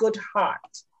and good heart,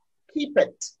 keep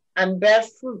it and bear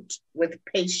fruit with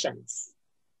patience.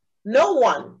 No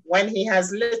one, when he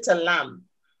has lit a lamp,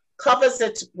 covers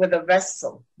it with a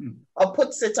vessel or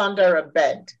puts it under a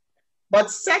bed,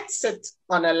 but sets it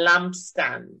on a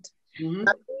lampstand,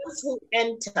 that those who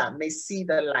enter may see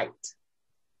the light.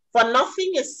 For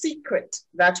nothing is secret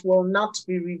that will not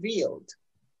be revealed,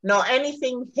 nor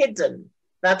anything hidden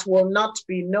that will not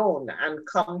be known and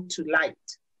come to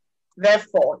light.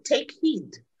 Therefore, take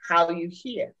heed how you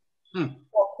hear.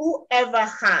 For whoever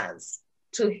has,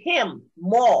 to him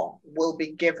more will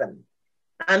be given.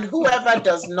 And whoever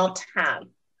does not have,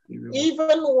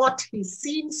 even what he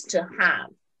seems to have,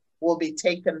 will be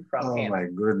taken from him. Oh my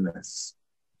goodness.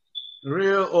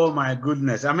 Real, oh my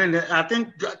goodness. I mean, I think,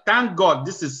 thank God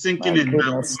this is sinking in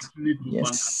now. We need to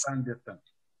understand this thing.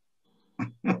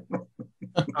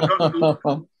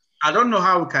 I don't know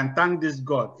how we can thank this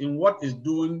God in what he's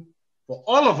doing for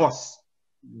all of us.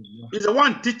 He's the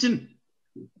one teaching.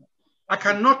 I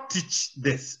cannot teach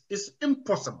this. It's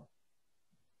impossible.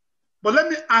 But let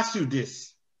me ask you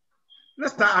this.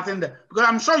 Let's start asking that, because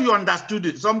I'm sure you understood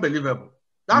it. It's unbelievable.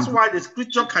 That's why the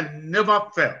scripture can never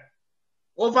fail.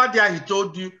 Over there, he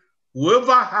told you,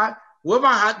 whoever had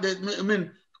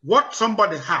what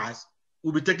somebody has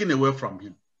will be taken away from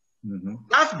him.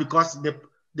 That's because the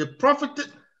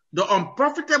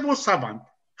unprofitable servant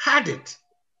had it.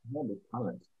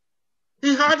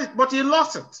 He had it, but he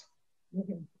lost it.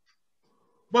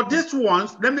 But this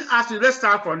ones, let me ask you, let's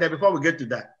start from there before we get to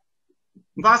that.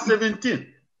 Verse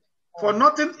 17. For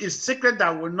nothing is secret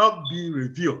that will not be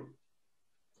revealed.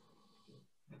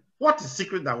 What is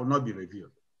secret that will not be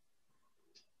revealed?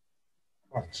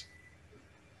 Heart.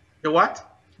 The what?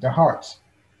 The heart.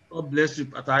 God bless you,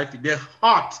 Pastor. The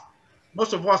heart.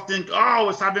 Most of us think, oh,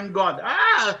 we're serving God.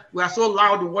 We are so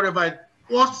loud and whatever.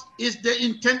 What is the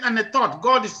intent and the thought?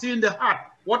 God is seeing the heart,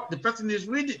 what the person is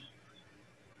reading.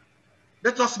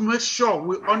 Let us make sure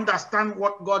we understand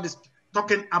what God is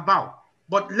talking about.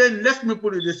 But then let me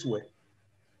put it this way.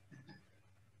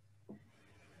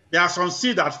 There are some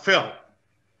seed that fell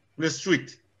the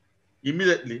street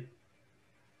immediately,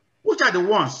 which are the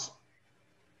ones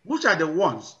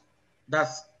that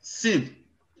sinned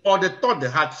or they thought they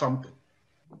had something?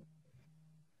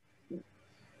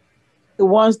 The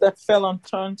ones that fell on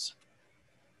thorns.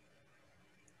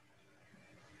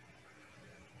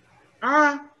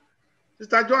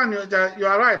 Sister Joan, you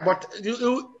are right, but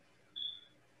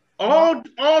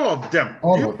all of them.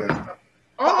 All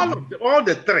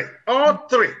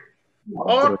three.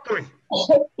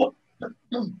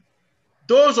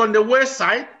 Those on the west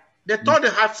side, they thought they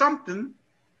had something,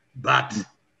 but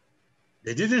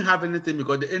they didn't have anything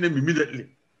because the enemy immediately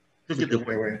took it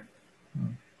away.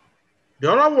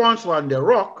 The other ones were on the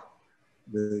rock,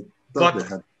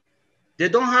 but they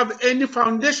don't have any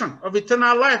foundation of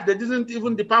eternal life. They didn't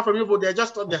even depart from evil. They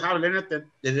just thought they had anything.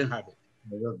 They didn't have it.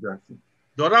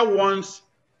 The other ones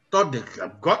thought they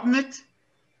had gotten it,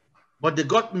 but they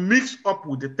got mixed up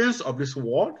with the things of this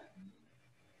world.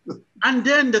 And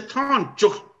then the thorn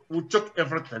would choke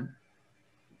everything.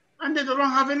 And they don't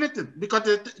have anything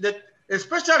because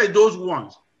especially those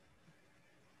ones,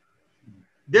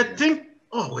 they think,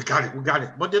 oh, we got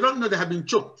it. But they don't know they have been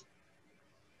choked.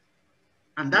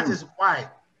 And that is why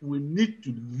we need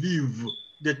to leave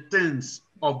the things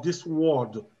of this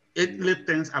world, earthly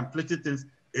things and fleshly things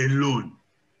alone.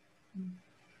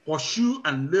 Pursue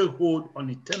and lay hold on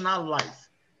eternal life.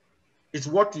 It's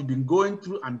what you've been going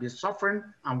through and been suffering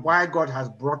and why God has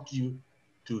brought you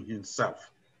to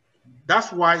himself.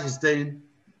 That's why he's saying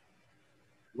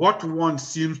what one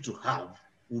seems to have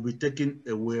will be taken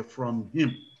away from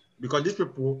him. Because these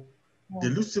people,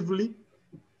 delusively,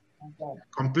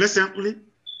 complacently,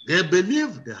 they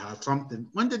believe they have something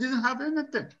when they didn't have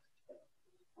anything.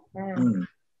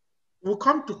 We'll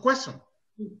come to question.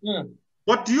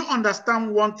 But do you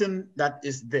understand one thing that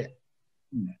is there?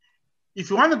 If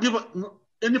you want to give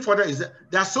any further,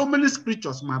 there are so many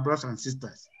scriptures, my brothers and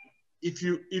sisters. If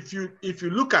you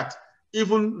look at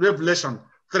even Revelation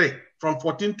 3 from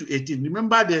 14 to 18,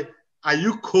 remember are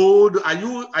you cold? Are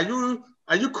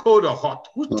you cold or hot?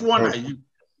 Which one are you?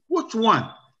 Which one?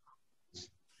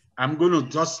 I'm going to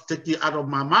just take it out of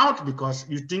my mouth because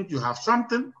you think you have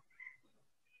something.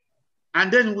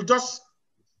 And then we just,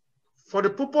 for the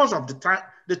purpose of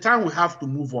the time we have to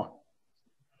move on.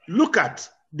 Look at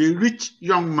the rich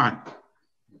young man.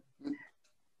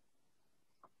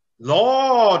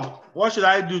 Lord, what should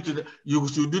I do today? You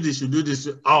should do this, you do this.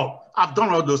 Oh, I've done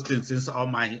all those things since all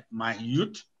my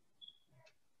youth.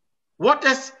 What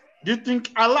else do you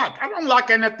think I lack? I don't lack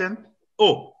anything.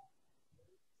 Oh,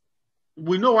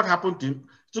 we know what happened to him.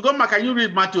 So go back, can you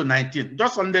read Matthew 19?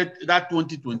 Just on that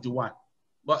 2021.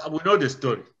 But we know the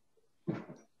story.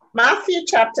 Matthew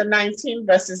chapter 19,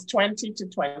 verses 20 to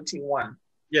 21.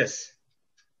 Yes.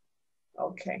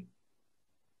 Okay.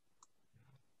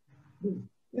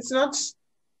 It's not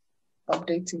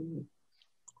updating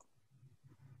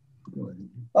me.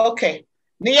 Okay.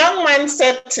 The young man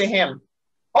said to him,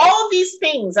 all these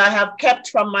things I have kept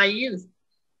from my youth.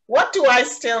 What do I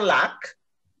still lack?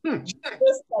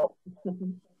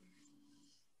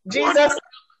 Jesus.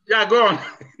 Yeah, go on.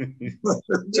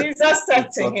 Jesus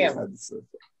said to him,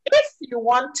 if you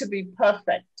want to be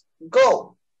perfect,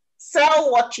 go,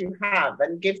 sell what you have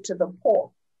and give to the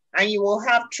poor, and you will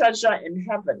have treasure in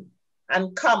heaven,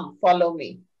 and come follow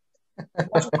me.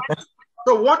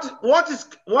 So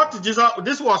what Jesus,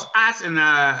 this was asked in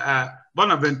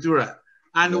Bonaventura,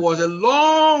 and it was a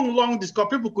long discussion.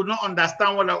 People could not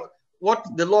understand what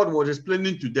the Lord was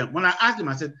explaining to them. When I asked him,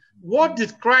 I said, what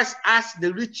did Christ ask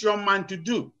the rich young man to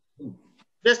do?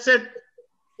 They said,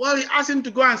 well, he asked him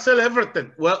to go and sell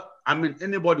everything. Well, I mean,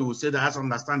 anybody will say that has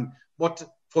understanding. But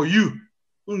for you,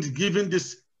 who's given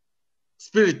this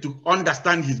spirit to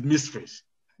understand his mysteries,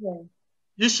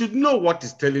 you should know what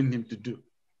he's telling him to do.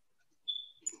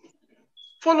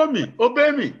 Follow me, obey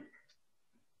me.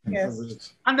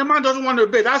 Yes. And the man doesn't want to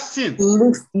obey. That's sin.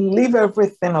 Leave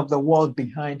everything of the world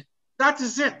behind. That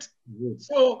is it.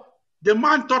 So the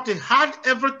man thought he had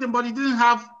everything, but he didn't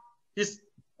have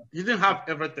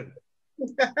everything.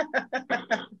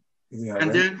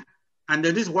 And then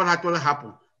this is what actually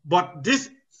happened. But this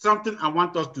is something I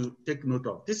want us to take note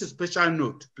of. This is a special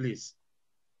note, please.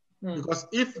 Because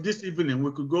if this evening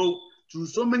we could go through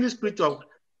so many scriptures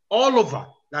all over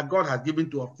that God has given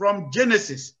to us from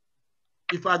Genesis.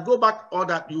 If I go back all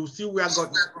that, you see where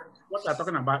God, what we're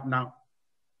talking about now,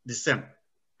 the same.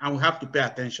 And we have to pay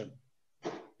attention.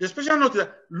 The special note is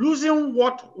that losing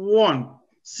what one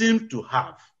seems to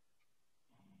have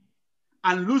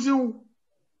and losing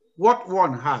what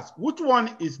one has, which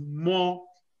one is more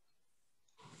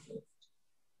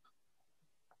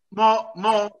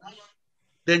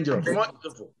dangerous, more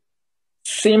evil?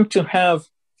 seem to have.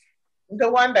 The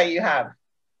one that you have.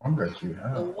 One that you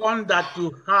have. The one that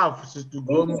you have, Sister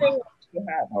Goma. You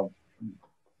have.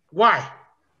 Why?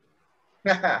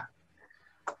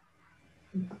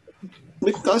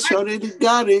 Because you already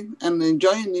got it and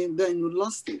enjoying it, then you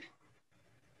lost it.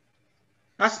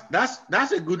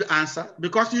 That's a good answer,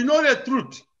 because you know the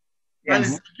truth. When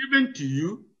it's given to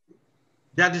you,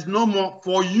 there is no more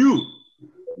for you.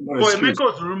 For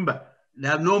Emeka Oturumba,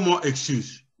 there are no more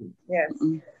excuse. Yes.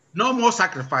 No more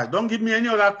sacrifice. Don't give me any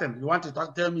other thing you want to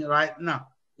tell me right now.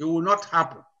 It will not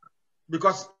happen,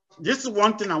 because this is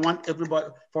one thing I want everybody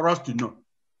for us to know.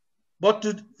 But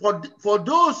for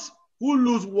those who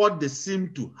lose what they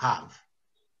seem to have,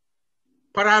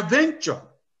 peradventure,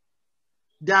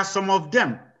 there are some of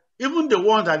them, even the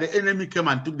ones that the enemy came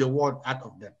and took the word out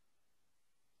of them,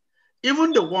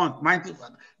 even the ones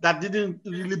that didn't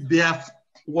really bear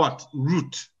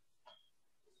root,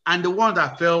 and the ones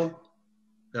that fell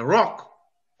the rock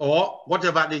or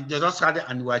whatever, they just had it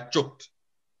and were choked.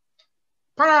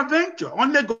 Peradventure,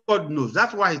 only God knows.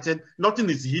 That's why he said nothing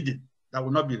is hidden that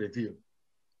will not be revealed.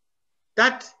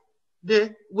 That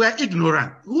they were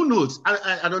ignorant. Who knows?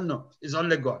 I don't know. It's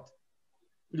only God.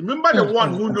 Remember the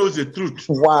one who knows the truth.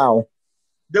 Wow.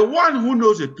 The one who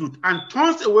knows the truth and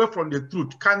turns away from the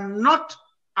truth cannot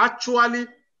actually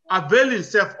avail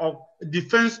himself of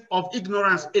defense of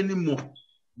ignorance anymore.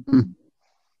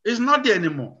 It's not there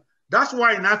anymore. That's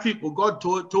why in Africa, God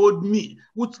told me,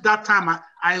 which that time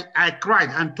I cried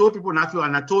and told people in Africa,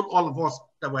 and I told all of us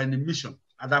that were in the mission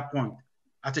at that point.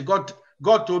 I said, God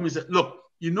told me, said, look,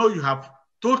 you know, you have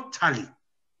totally,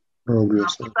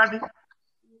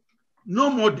 no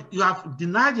more, you have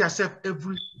denied yourself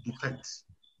every defense.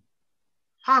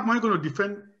 How am I going to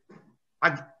defend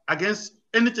against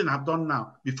anything I've done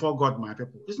now before God, my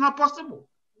people? It's not possible.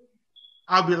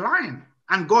 I'll be lying.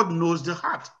 And God knows the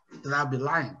heart that I'll be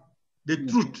lying. The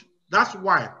truth. That's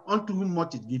why unto whom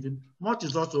much is given, much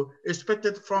is also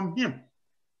expected from him.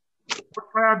 But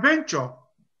peradventure,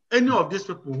 any of these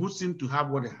people who seem to have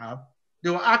what they have, they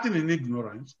were acting in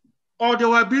ignorance, or they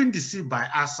were being deceived by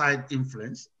outside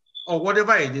influence, or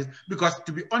whatever it is. Because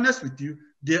to be honest with you,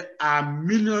 there are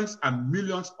millions and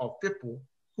millions of people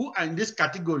who are in this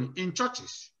category in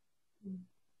churches.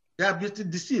 They are being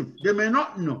deceived. They may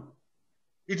not know.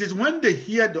 It is when they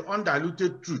hear the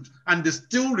undiluted truth and they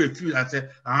still refuse and say,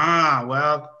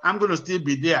 well, I'm going to still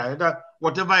be there.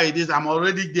 Whatever it is, I'm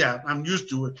already there. I'm used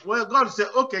to it. Well, God said,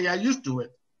 okay, you're used to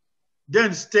it.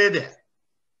 Then stay there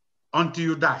until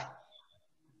you die.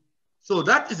 So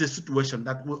that is a situation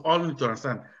that we all need to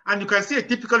understand. And you can see a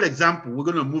typical example. We're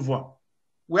going to move on.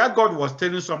 Where God was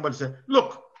telling somebody, say,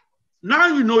 look, now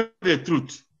you know the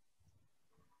truth.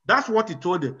 That's what he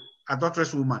told the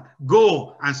adulterous woman.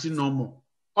 Go and sin no more.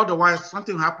 Otherwise,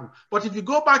 something will happen. But if you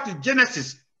go back to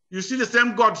Genesis, you see the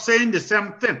same God saying the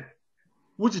same thing,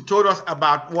 which he told us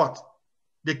about what?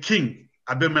 The king,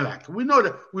 Abimelech. We know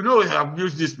we have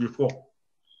used this before.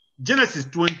 Genesis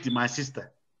 20, my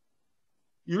sister.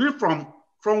 You read from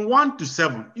 1 to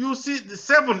 7. You see the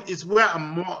 7 is where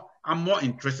I'm more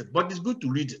interested, but it's good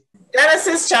to read it.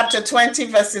 Genesis chapter 20,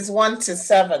 verses 1 to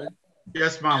 7.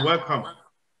 Yes, ma'am. Welcome.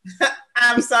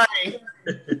 I'm sorry.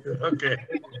 Okay.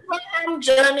 Abraham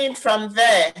journeyed from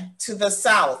there to the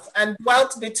south and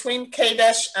dwelt between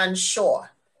Kadesh and Shur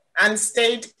and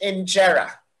stayed in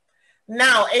Gerar.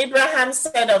 Now Abraham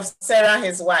said of Sarah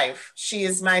his wife, she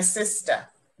is my sister.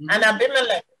 And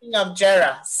Abimelech, king of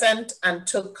Gerar, sent and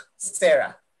took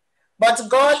Sarah. But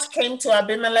God came to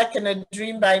Abimelech in a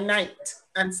dream by night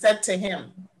and said to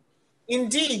him,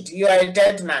 indeed, you are a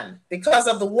dead man because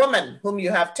of the woman whom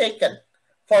you have taken,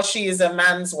 for she is a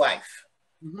man's wife.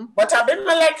 But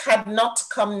Abimelech had not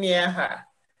come near her.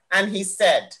 And he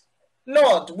said,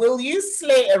 Lord, will you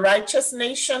slay a righteous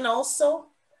nation also?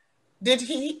 Did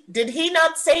he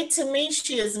not say to me,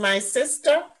 she is my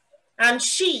sister? And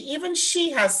even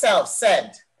she herself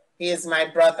said, he is my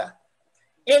brother.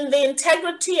 In the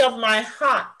integrity of my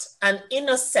heart and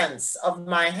innocence of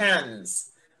my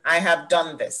hands, I have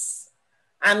done this.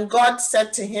 And God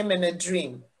said to him in a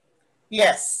dream,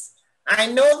 yes, I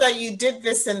know that you did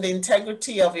this in the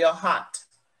integrity of your heart,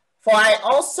 for I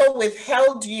also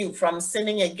withheld you from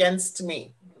sinning against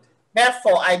me.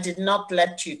 Therefore, I did not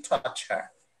let you touch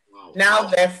her. Wow. Now,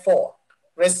 therefore,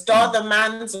 restore the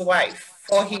man's wife,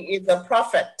 for he is a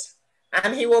prophet,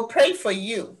 and he will pray for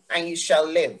you, and you shall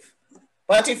live.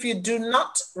 But if you do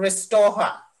not restore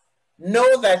her,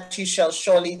 know that you shall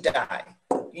surely die,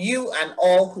 you and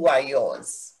all who are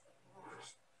yours.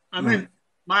 I mean,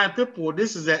 my people,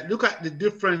 this is look at the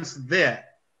difference there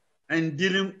and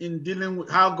dealing with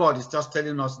how God is just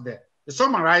telling us there. He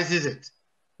summarizes it.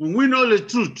 When we know the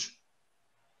truth,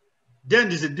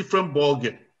 then it's a different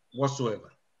ballgame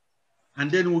whatsoever. And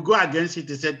then we go against it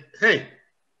and said, hey,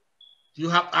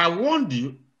 I warned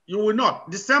you, you will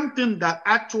not. The same thing that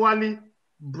actually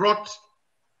brought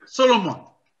Solomon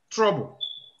trouble.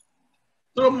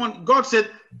 Solomon, God said,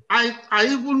 I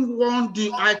even warned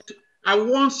you, I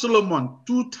warned Solomon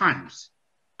 2 times,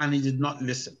 and he did not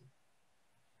listen.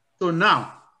 So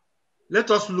now,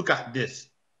 let us look at this.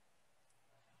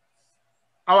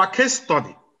 Our case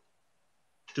study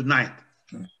tonight,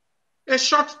 a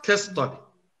short case study.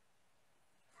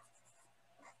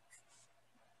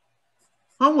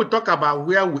 When we talk about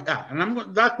where we are,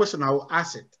 and that question I will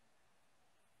ask it,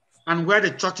 and where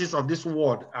the churches of this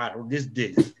world are these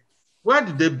days, where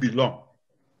do they belong?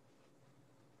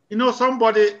 You know,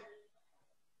 somebody,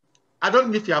 I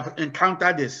don't know if you have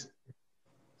encountered this.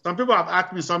 Some people have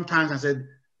asked me sometimes and said,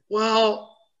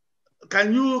 well,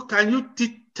 can you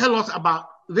tell us about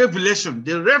revelation,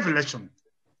 the revelation?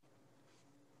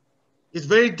 It's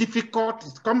very difficult,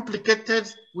 it's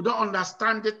complicated, we don't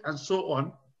understand it, and so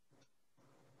on.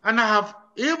 And I have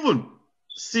even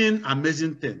seen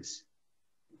amazing things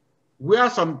where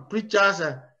some preachers,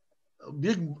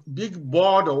 big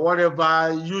board or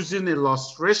whatever, using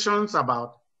illustrations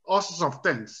about all sorts of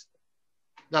things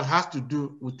that has to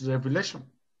do with revelation,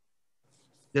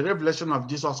 the revelation of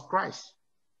Jesus Christ.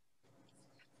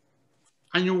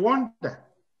 And you wonder,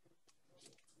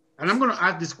 and I'm going to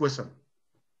ask this question,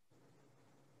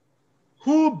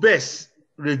 who best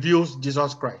reveals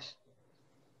Jesus Christ?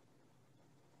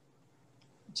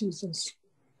 Jesus.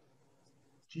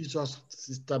 Jesus,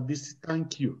 Sister Bisi,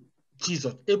 thank you.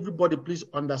 Jesus, everybody please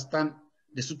understand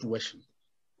the situation.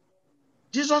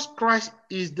 Jesus Christ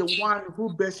is the one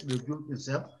who best revealed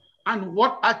himself, and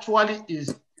what actually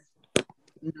is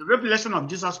in the revelation of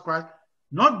Jesus Christ,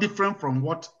 not different from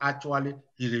what actually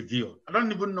he revealed. I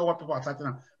don't even know what people are talking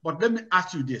about, but let me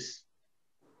ask you this.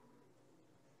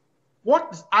 What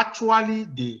is actually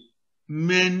the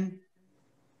main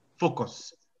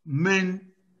focus, main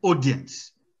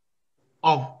audience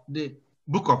of the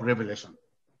book of Revelation?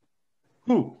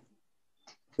 Who?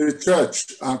 The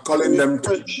church. I'm calling them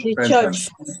to church.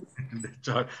 The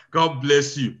church. God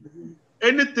bless you.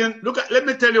 Anything, look at, let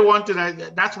me tell you one thing.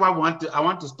 That's why I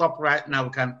want to stop right now.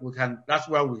 We can, that's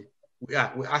where we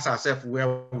are. We ask ourselves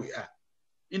where we are.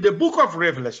 In the book of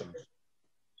Revelation,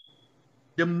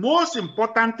 the most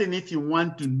important thing, if you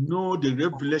want to know the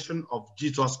revelation of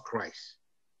Jesus Christ,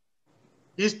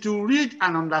 is to read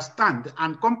and understand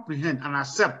and comprehend and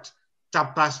accept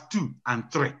chapters 2 and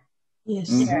 3.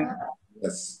 Yes. Mm-hmm.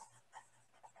 Yes.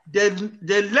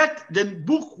 The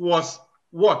book was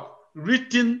what?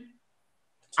 Written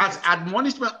as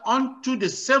admonishment unto the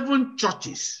 7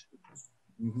 churches.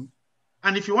 Mm-hmm.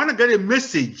 And if you want to get a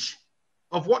message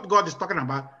of what God is talking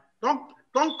about,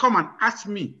 don't come and ask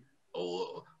me,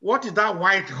 oh, what is that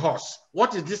white horse?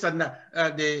 What is this and that?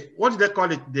 What do they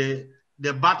call it?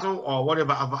 The battle or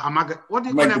whatever of Armageddon. What do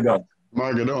you call it?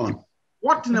 Armageddon.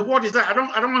 What is that? I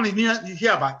don't want to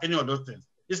hear about any of those things.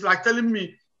 It's like telling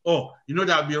me, oh, you know,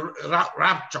 there'll be a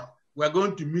rapture. We're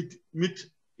going to meet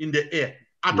in the air.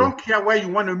 I don't care where you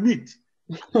want to meet.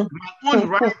 My own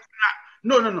right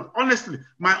now. No. Honestly,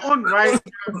 my own right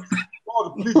now.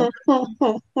 God,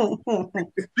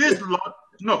 please, Lord.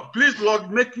 No, please, Lord,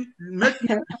 make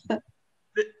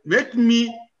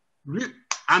me.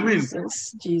 I mean,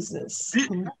 Jesus.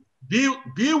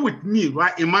 Be with me,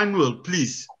 right, Emmanuel,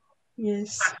 please.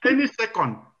 Yes. At any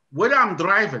second, whether I'm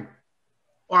driving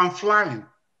or I'm flying,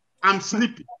 I'm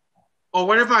sleeping, or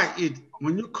whatever I eat,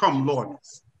 when you come, Lord,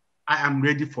 I am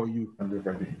ready for you.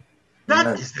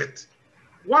 That is it.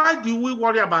 Why do we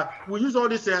worry about, we use all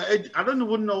this, I don't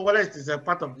even know whether it is a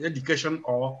part of education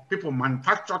or people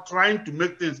manufacture trying to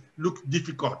make things look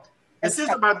difficult. The thing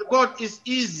about God is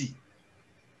easy.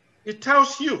 It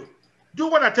tells you, do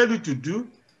what I tell you to do.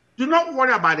 Do not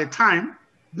worry about the time.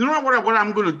 Do not worry about what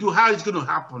I'm going to do, how it's going to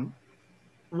happen.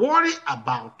 Worry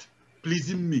about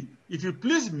pleasing me. If you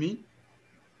please me,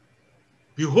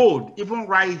 behold, even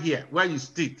right here, where you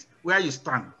sit, where you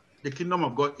stand, the kingdom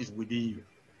of God is within you.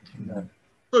 Amen.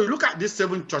 So you look at these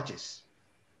 7 churches,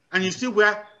 and you see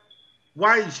why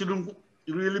you shouldn't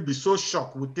really be so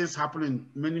shocked with things happening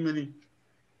in many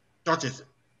churches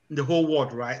in the whole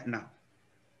world right now.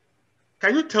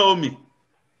 Can you tell me,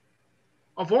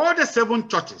 of all the 7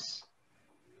 churches,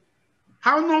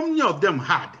 how many of them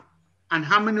had, and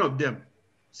how many of them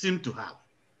seem to have?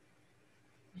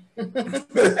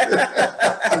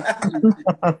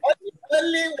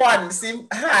 Only one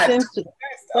had.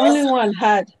 Only one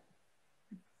had.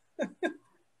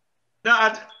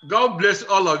 Now, God bless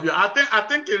all of you. I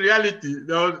think in reality,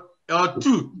 There were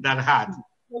two that had.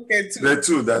 Okay, two. There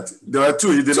were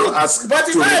two. He did not ask but to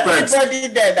it's not repent. everybody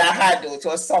there that had it,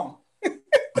 or some.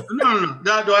 No.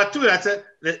 There were two that said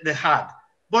they had.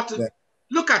 But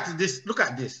look at this. Look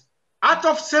at this. Out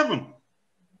of seven,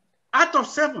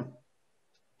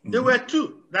 there were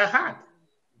two that had.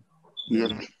 Yeah.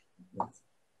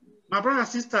 My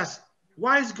brothers and sisters,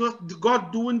 why is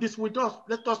God doing this with us?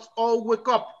 Let us all wake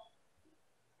up.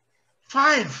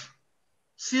 5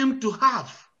 seem to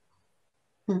have.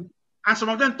 And some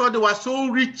of them thought they were so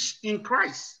rich in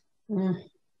Christ. And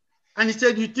he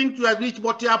said, you think you are rich,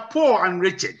 but you are poor and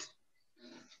wretched.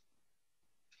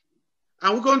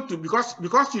 And we're going to,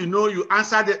 because you know you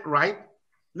answered it right,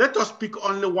 let us pick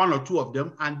only 1 or 2 of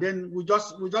them, and then we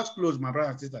just close, my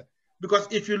brother and sister. Because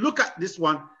if you look at this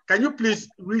one, can you please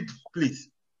read, please?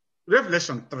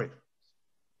 Revelation 3.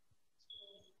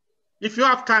 If you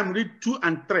have time, read 2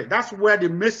 and 3. That's where the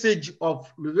message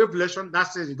of the Revelation,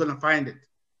 that says you're going to find it.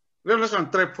 Revelation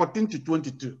 3, 14 to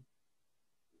 22.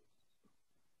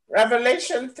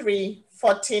 Revelation 3,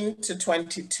 14 to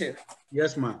 22.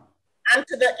 Yes, ma'am. And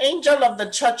to the angel of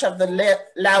the church of the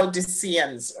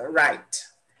Laodiceans write,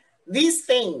 these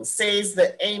things says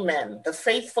the Amen, the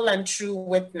faithful and true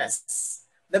witness,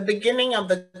 the beginning of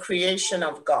the creation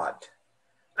of God.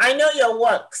 I know your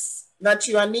works, that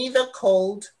you are neither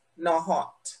cold nor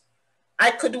hot.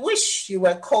 I could wish you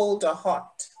were cold or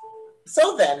hot.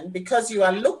 So then, because you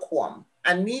are lukewarm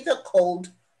and neither cold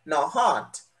nor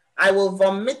hot, I will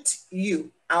vomit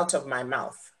you out of my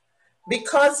mouth.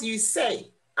 Because you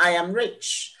say, I am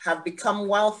rich, have become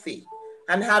wealthy,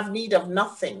 and have need of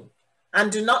nothing,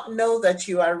 and do not know that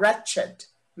you are wretched,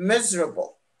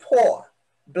 miserable, poor,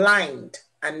 blind,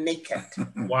 and naked.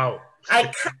 Wow.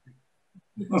 I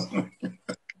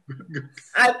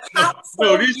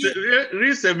No,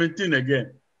 read 17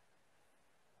 again.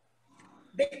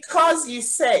 Because you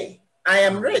say, I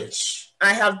am rich,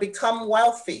 I have become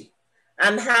wealthy,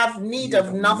 and have need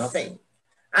of nothing,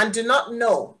 and do not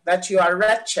know that you are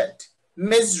wretched,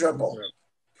 miserable,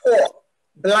 poor,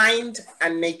 blind,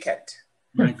 and naked.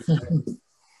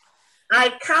 I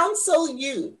counsel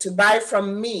you to buy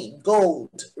from me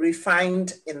gold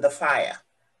refined in the fire,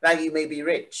 that you may be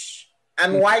rich,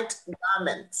 and white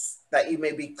garments, that you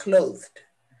may be clothed,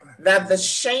 that the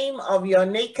shame of your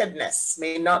nakedness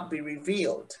may not be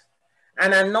revealed,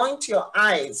 and anoint your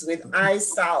eyes with eye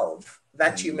salve,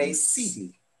 that you may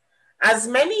see. As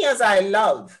many as I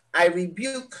love, I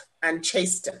rebuke and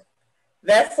chasten.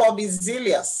 Therefore be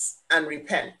zealous and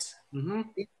repent.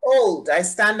 Behold, I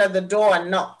stand at the door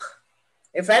and knock.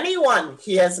 If anyone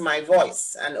hears my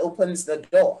voice and opens the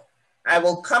door, I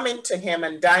will come into him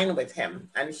and dine with him,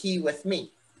 and he with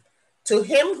me. To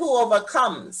him who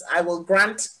overcomes, I will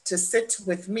grant to sit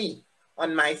with me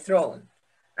on my throne,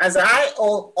 as I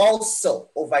also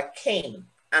overcame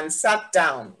and sat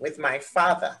down with my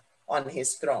Father on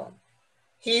his throne.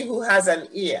 He who has an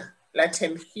ear, let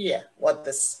him hear what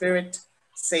the Spirit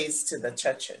says to the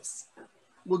churches.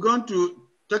 We're going to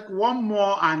take one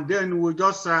more and then we'll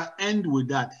just end with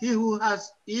that. He who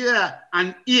has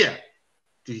an ear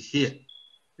to hear,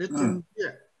 let him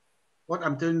hear what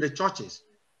I'm telling the churches.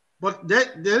 But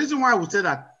the reason why I would say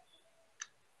that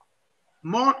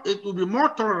it will be more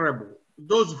tolerable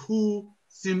those who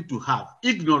seem to have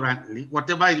ignorantly,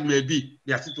 whatever it may be,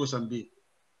 their situation be,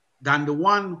 than the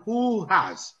one who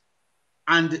has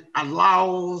and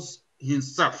allows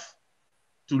himself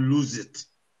to lose it.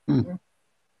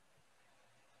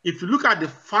 If you look at the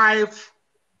five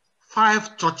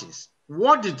churches,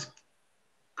 what did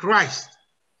Christ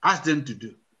ask them to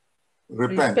do?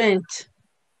 Repent.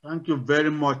 Thank you very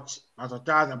much, Pastor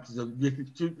Charles.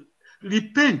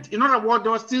 Repent. In other words,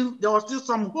 there was still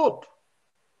some hope.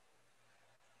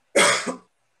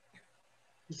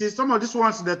 You see, some of these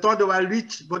ones, they thought they were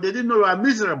rich, but they didn't know they were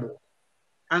miserable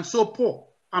and so poor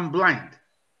and blind.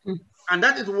 And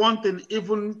that is one thing,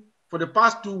 even for the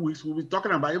past 2 weeks, we'll be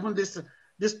talking about, even this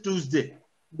Tuesday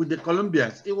with the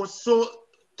Colombians. It was so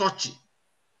touchy.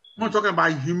 We're talking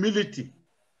about humility.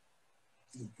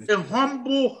 A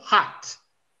humble heart.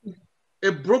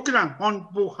 A broken and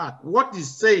humble heart. What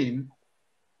he's saying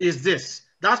is this.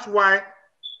 That's why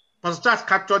Pastor Charles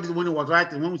captured it when he was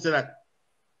writing, when we said that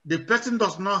the person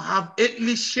does not have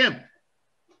earthly shame.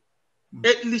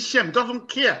 Earthly shame, doesn't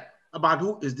care about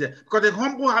who is there. Because the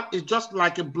humble heart is just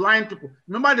like a blind people.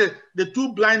 Remember the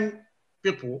 2 blind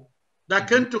people that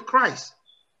came to Christ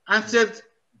and said,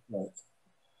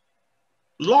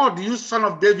 Lord, you son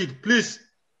of David, please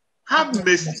have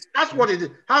mercy. That's what it is.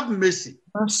 Have mercy.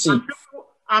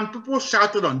 And people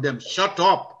shouted on them, shut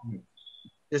up.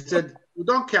 They said, We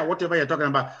don't care whatever you're talking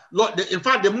about. Lord, in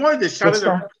fact, the more they shouted,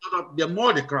 the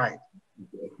more they cried.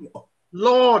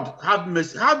 Lord, have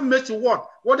mercy. Have mercy. What?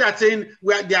 What they are saying,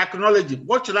 they are acknowledging.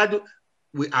 What should I do?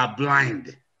 We are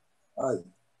blind.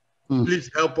 Please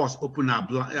help us open our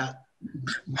blind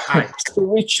eyes.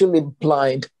 Spiritually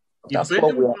blind. That's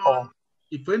what we are all.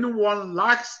 If anyone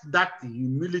lacks that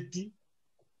humility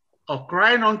of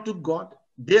crying unto God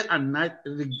day and night,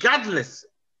 regardless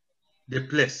the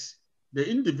place, the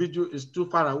individual is too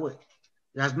far away.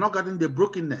 He has not gotten the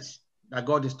brokenness that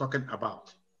God is talking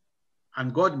about.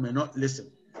 And God may not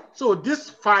listen. So these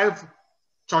 5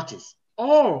 churches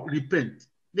all repent.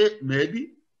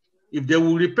 Maybe if they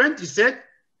will repent, he said,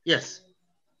 yes,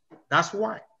 that's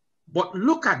why. But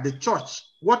look at the church,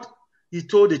 what he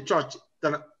told the church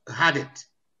that had it.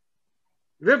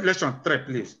 Revelation 3,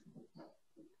 please.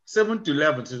 7 to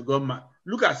 11 is God.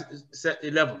 Look at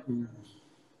 11.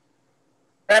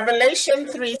 Revelation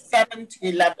 3, 7 to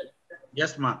 11.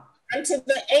 Yes, ma'am. And to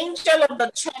the angel of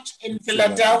the church in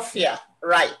Philadelphia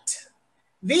write,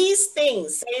 these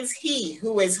things says he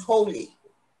who is holy,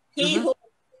 he who is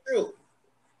true,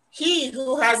 he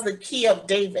who has the key of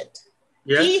David,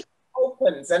 he who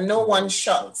opens and no one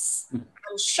shuts,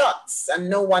 and shuts and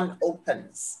no one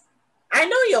opens. I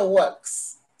know your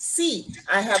works. See,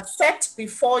 I have set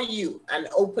before you an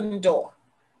open door,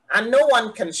 and no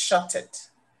one can shut it.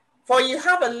 For you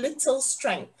have a little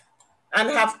strength, and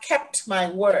have kept my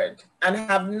word, and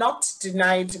have not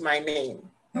denied my name.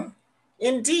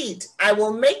 Indeed, I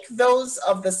will make those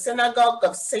of the synagogue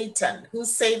of Satan who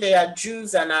say they are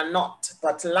Jews and are not,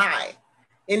 but lie.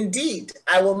 Indeed,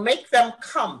 I will make them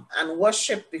come and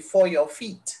worship before your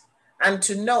feet, and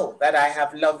to know that I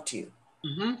have loved you.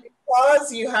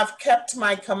 Because you have kept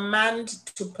my command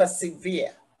to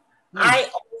persevere, I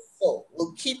also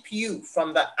will keep you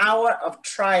from the hour of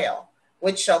trial,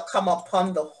 which shall come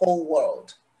upon the whole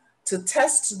world, to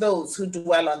test those who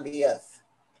dwell on the earth.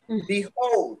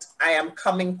 Behold, I am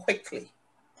coming quickly.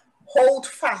 Hold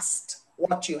fast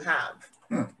what you have,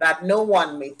 that no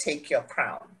one may take your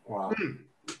crown. Wow.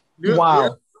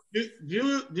 Do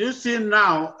you see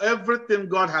now, everything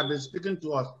God has been speaking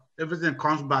to us, everything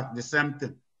comes back the same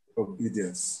thing.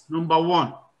 Obedience. Number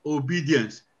 1,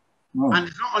 obedience. And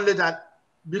it's not only that,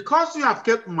 because you have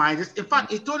kept my, in fact,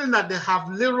 he told them that they have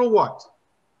little what?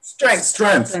 Strength.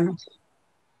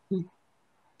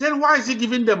 Then why is he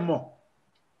giving them more?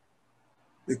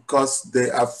 Because they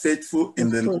are faithful in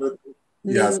the little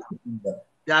he has given them.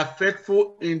 They are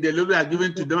faithful in the little he has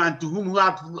given to them, and to whom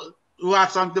who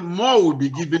have something more will be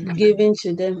given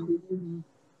to them.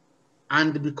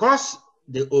 And because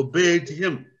they obeyed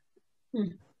him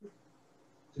to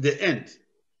the end,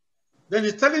 then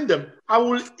he's telling them, I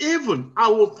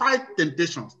will fight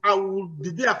temptations. I will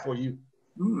be there for you.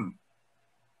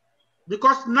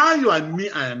 Because now you are in me,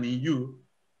 I am in you.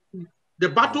 The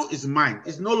battle is mine.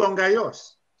 It's no longer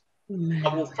yours.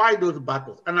 I will fight those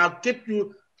battles, and I'll keep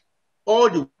you all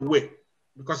the way,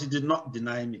 because he did not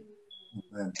deny me.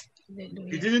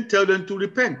 He didn't tell them to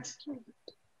repent.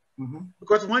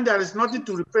 Because when there is nothing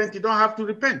to repent, you don't have to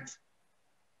repent.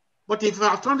 But if you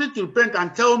have something to repent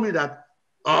and tell me that,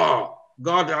 oh,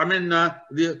 God,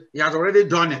 he has already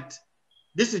done it.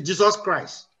 This is Jesus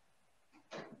Christ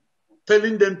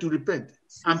telling them to repent.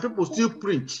 And people still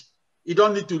preach, you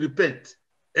don't need to repent.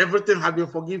 Everything has been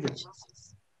forgiven.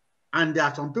 And there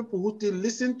are some people who still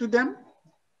listen to them.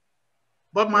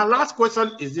 But my last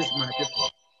question is this, my people.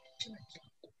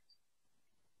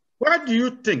 Where do you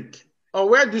think, or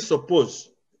where do you suppose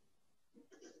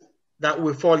that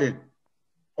we fall in,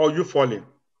 or you fall in?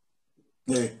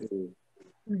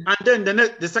 And then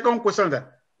the second question is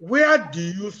that, where do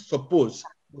you suppose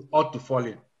we ought to fall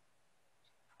in?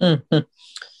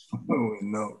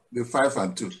 No, the 5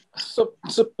 and 2. So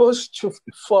supposed to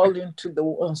fall into the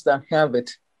ones that have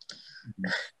it.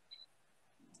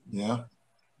 Yeah.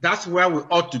 That's where we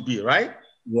ought to be, right?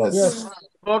 Yes.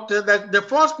 But the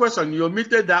first question, you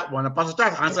omitted that one. Pastor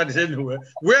Charles answered the same way.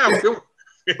 Where are we?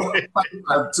 5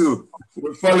 and 2.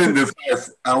 We fall in the 5,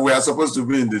 and we are supposed to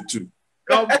be in the 2.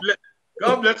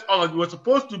 God bless all of you. We're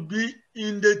supposed to be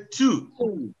in the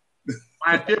 2.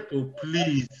 My people,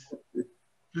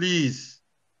 please.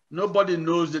 Nobody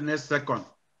knows the next second.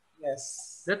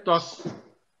 Yes. Let us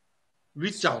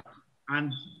reach out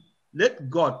and let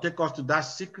God take us to that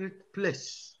secret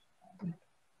place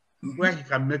where he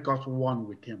can make us one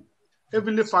with him.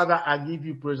 Heavenly Father, I give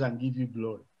you praise and give you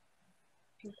glory.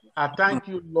 I thank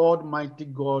you, Lord, mighty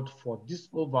God, for this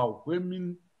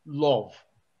overwhelming love,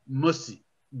 mercy,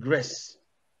 grace.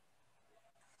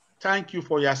 Thank you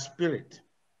for your spirit.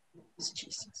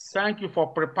 Thank you for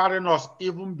preparing us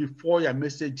even before your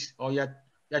message or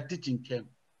Your teaching came.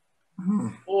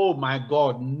 Oh my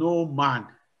God, no man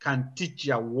can teach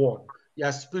your word.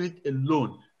 Your spirit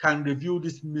alone can reveal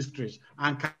these mysteries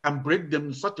and can break them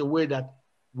in such a way that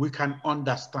we can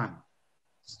understand.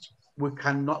 We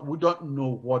don't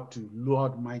know what to,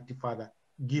 Lord Mighty Father,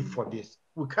 give for this.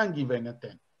 We can't give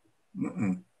anything.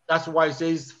 That's why it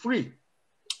says it's free.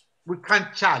 We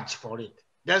can't charge for it.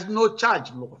 There's no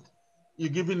charge, Lord. You're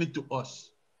giving it to us.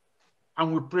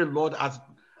 And we pray, Lord, as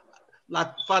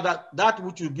like, Father, that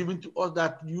which you're giving to us,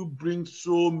 that you bring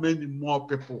so many more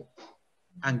people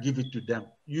and give it to them.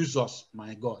 Use us,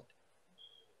 my God.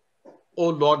 Oh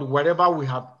Lord, wherever we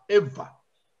have ever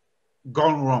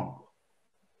gone wrong,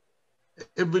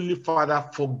 Heavenly Father,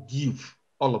 forgive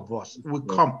all of us. We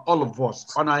come, all of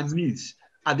us, on our knees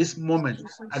at this moment,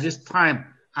 at this time,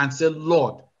 and say,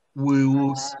 Lord, we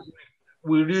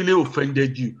really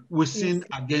offended you. We sinned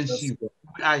against you.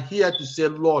 We are here to say,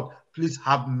 Lord, please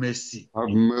have mercy. Have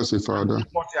mercy, Father.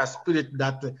 Support your spirit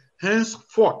that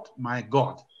henceforth, my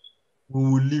God, we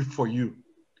will live for you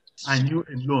and you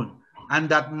alone. And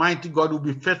that mighty God will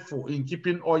be faithful in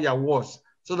keeping all your words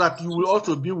so that you will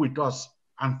also be with us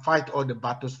and fight all the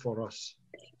battles for us.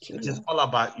 It is all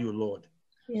about you, Lord.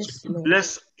 Yes, Lord.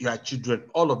 Bless your children,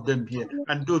 all of them here,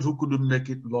 and those who couldn't make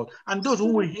it, Lord, and those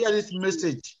who will hear this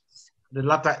message the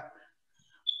latter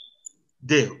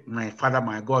day, my Father,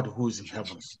 my God, who is in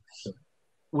heaven.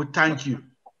 We thank you.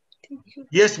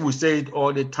 Yes, we say it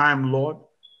all the time, Lord.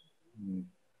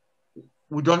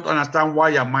 We don't understand why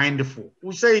you're mindful.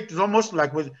 We say it's almost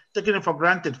like we're taking it for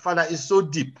granted. Father, it's so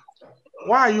deep.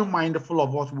 Why are you mindful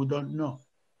of us? We don't know.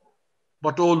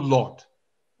 But, oh Lord,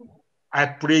 I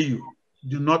pray you,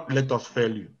 do not let us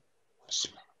fail you.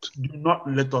 Do not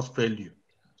let us fail you.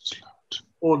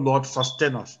 Oh Lord,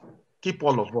 sustain us. Keep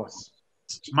all of us.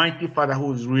 Mighty Father,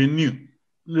 who is renew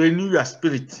your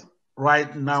spirit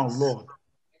right now, Lord.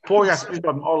 Pour your spirit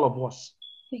on all of us.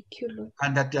 Thank you, Lord.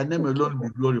 And that your name alone be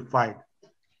glorified.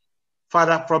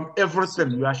 Father, from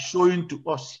everything you are showing to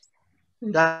us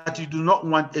that you do not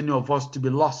want any of us to be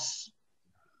lost.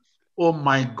 Oh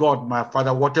my God, my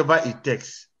Father, whatever it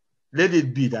takes, let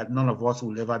it be that none of us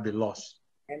will ever be lost.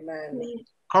 Amen.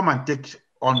 Come and take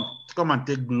honor. Come and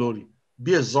take glory.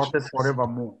 Be exalted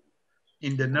forevermore.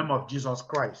 In the name of Jesus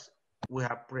Christ, we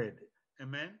have prayed.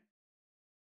 Amen.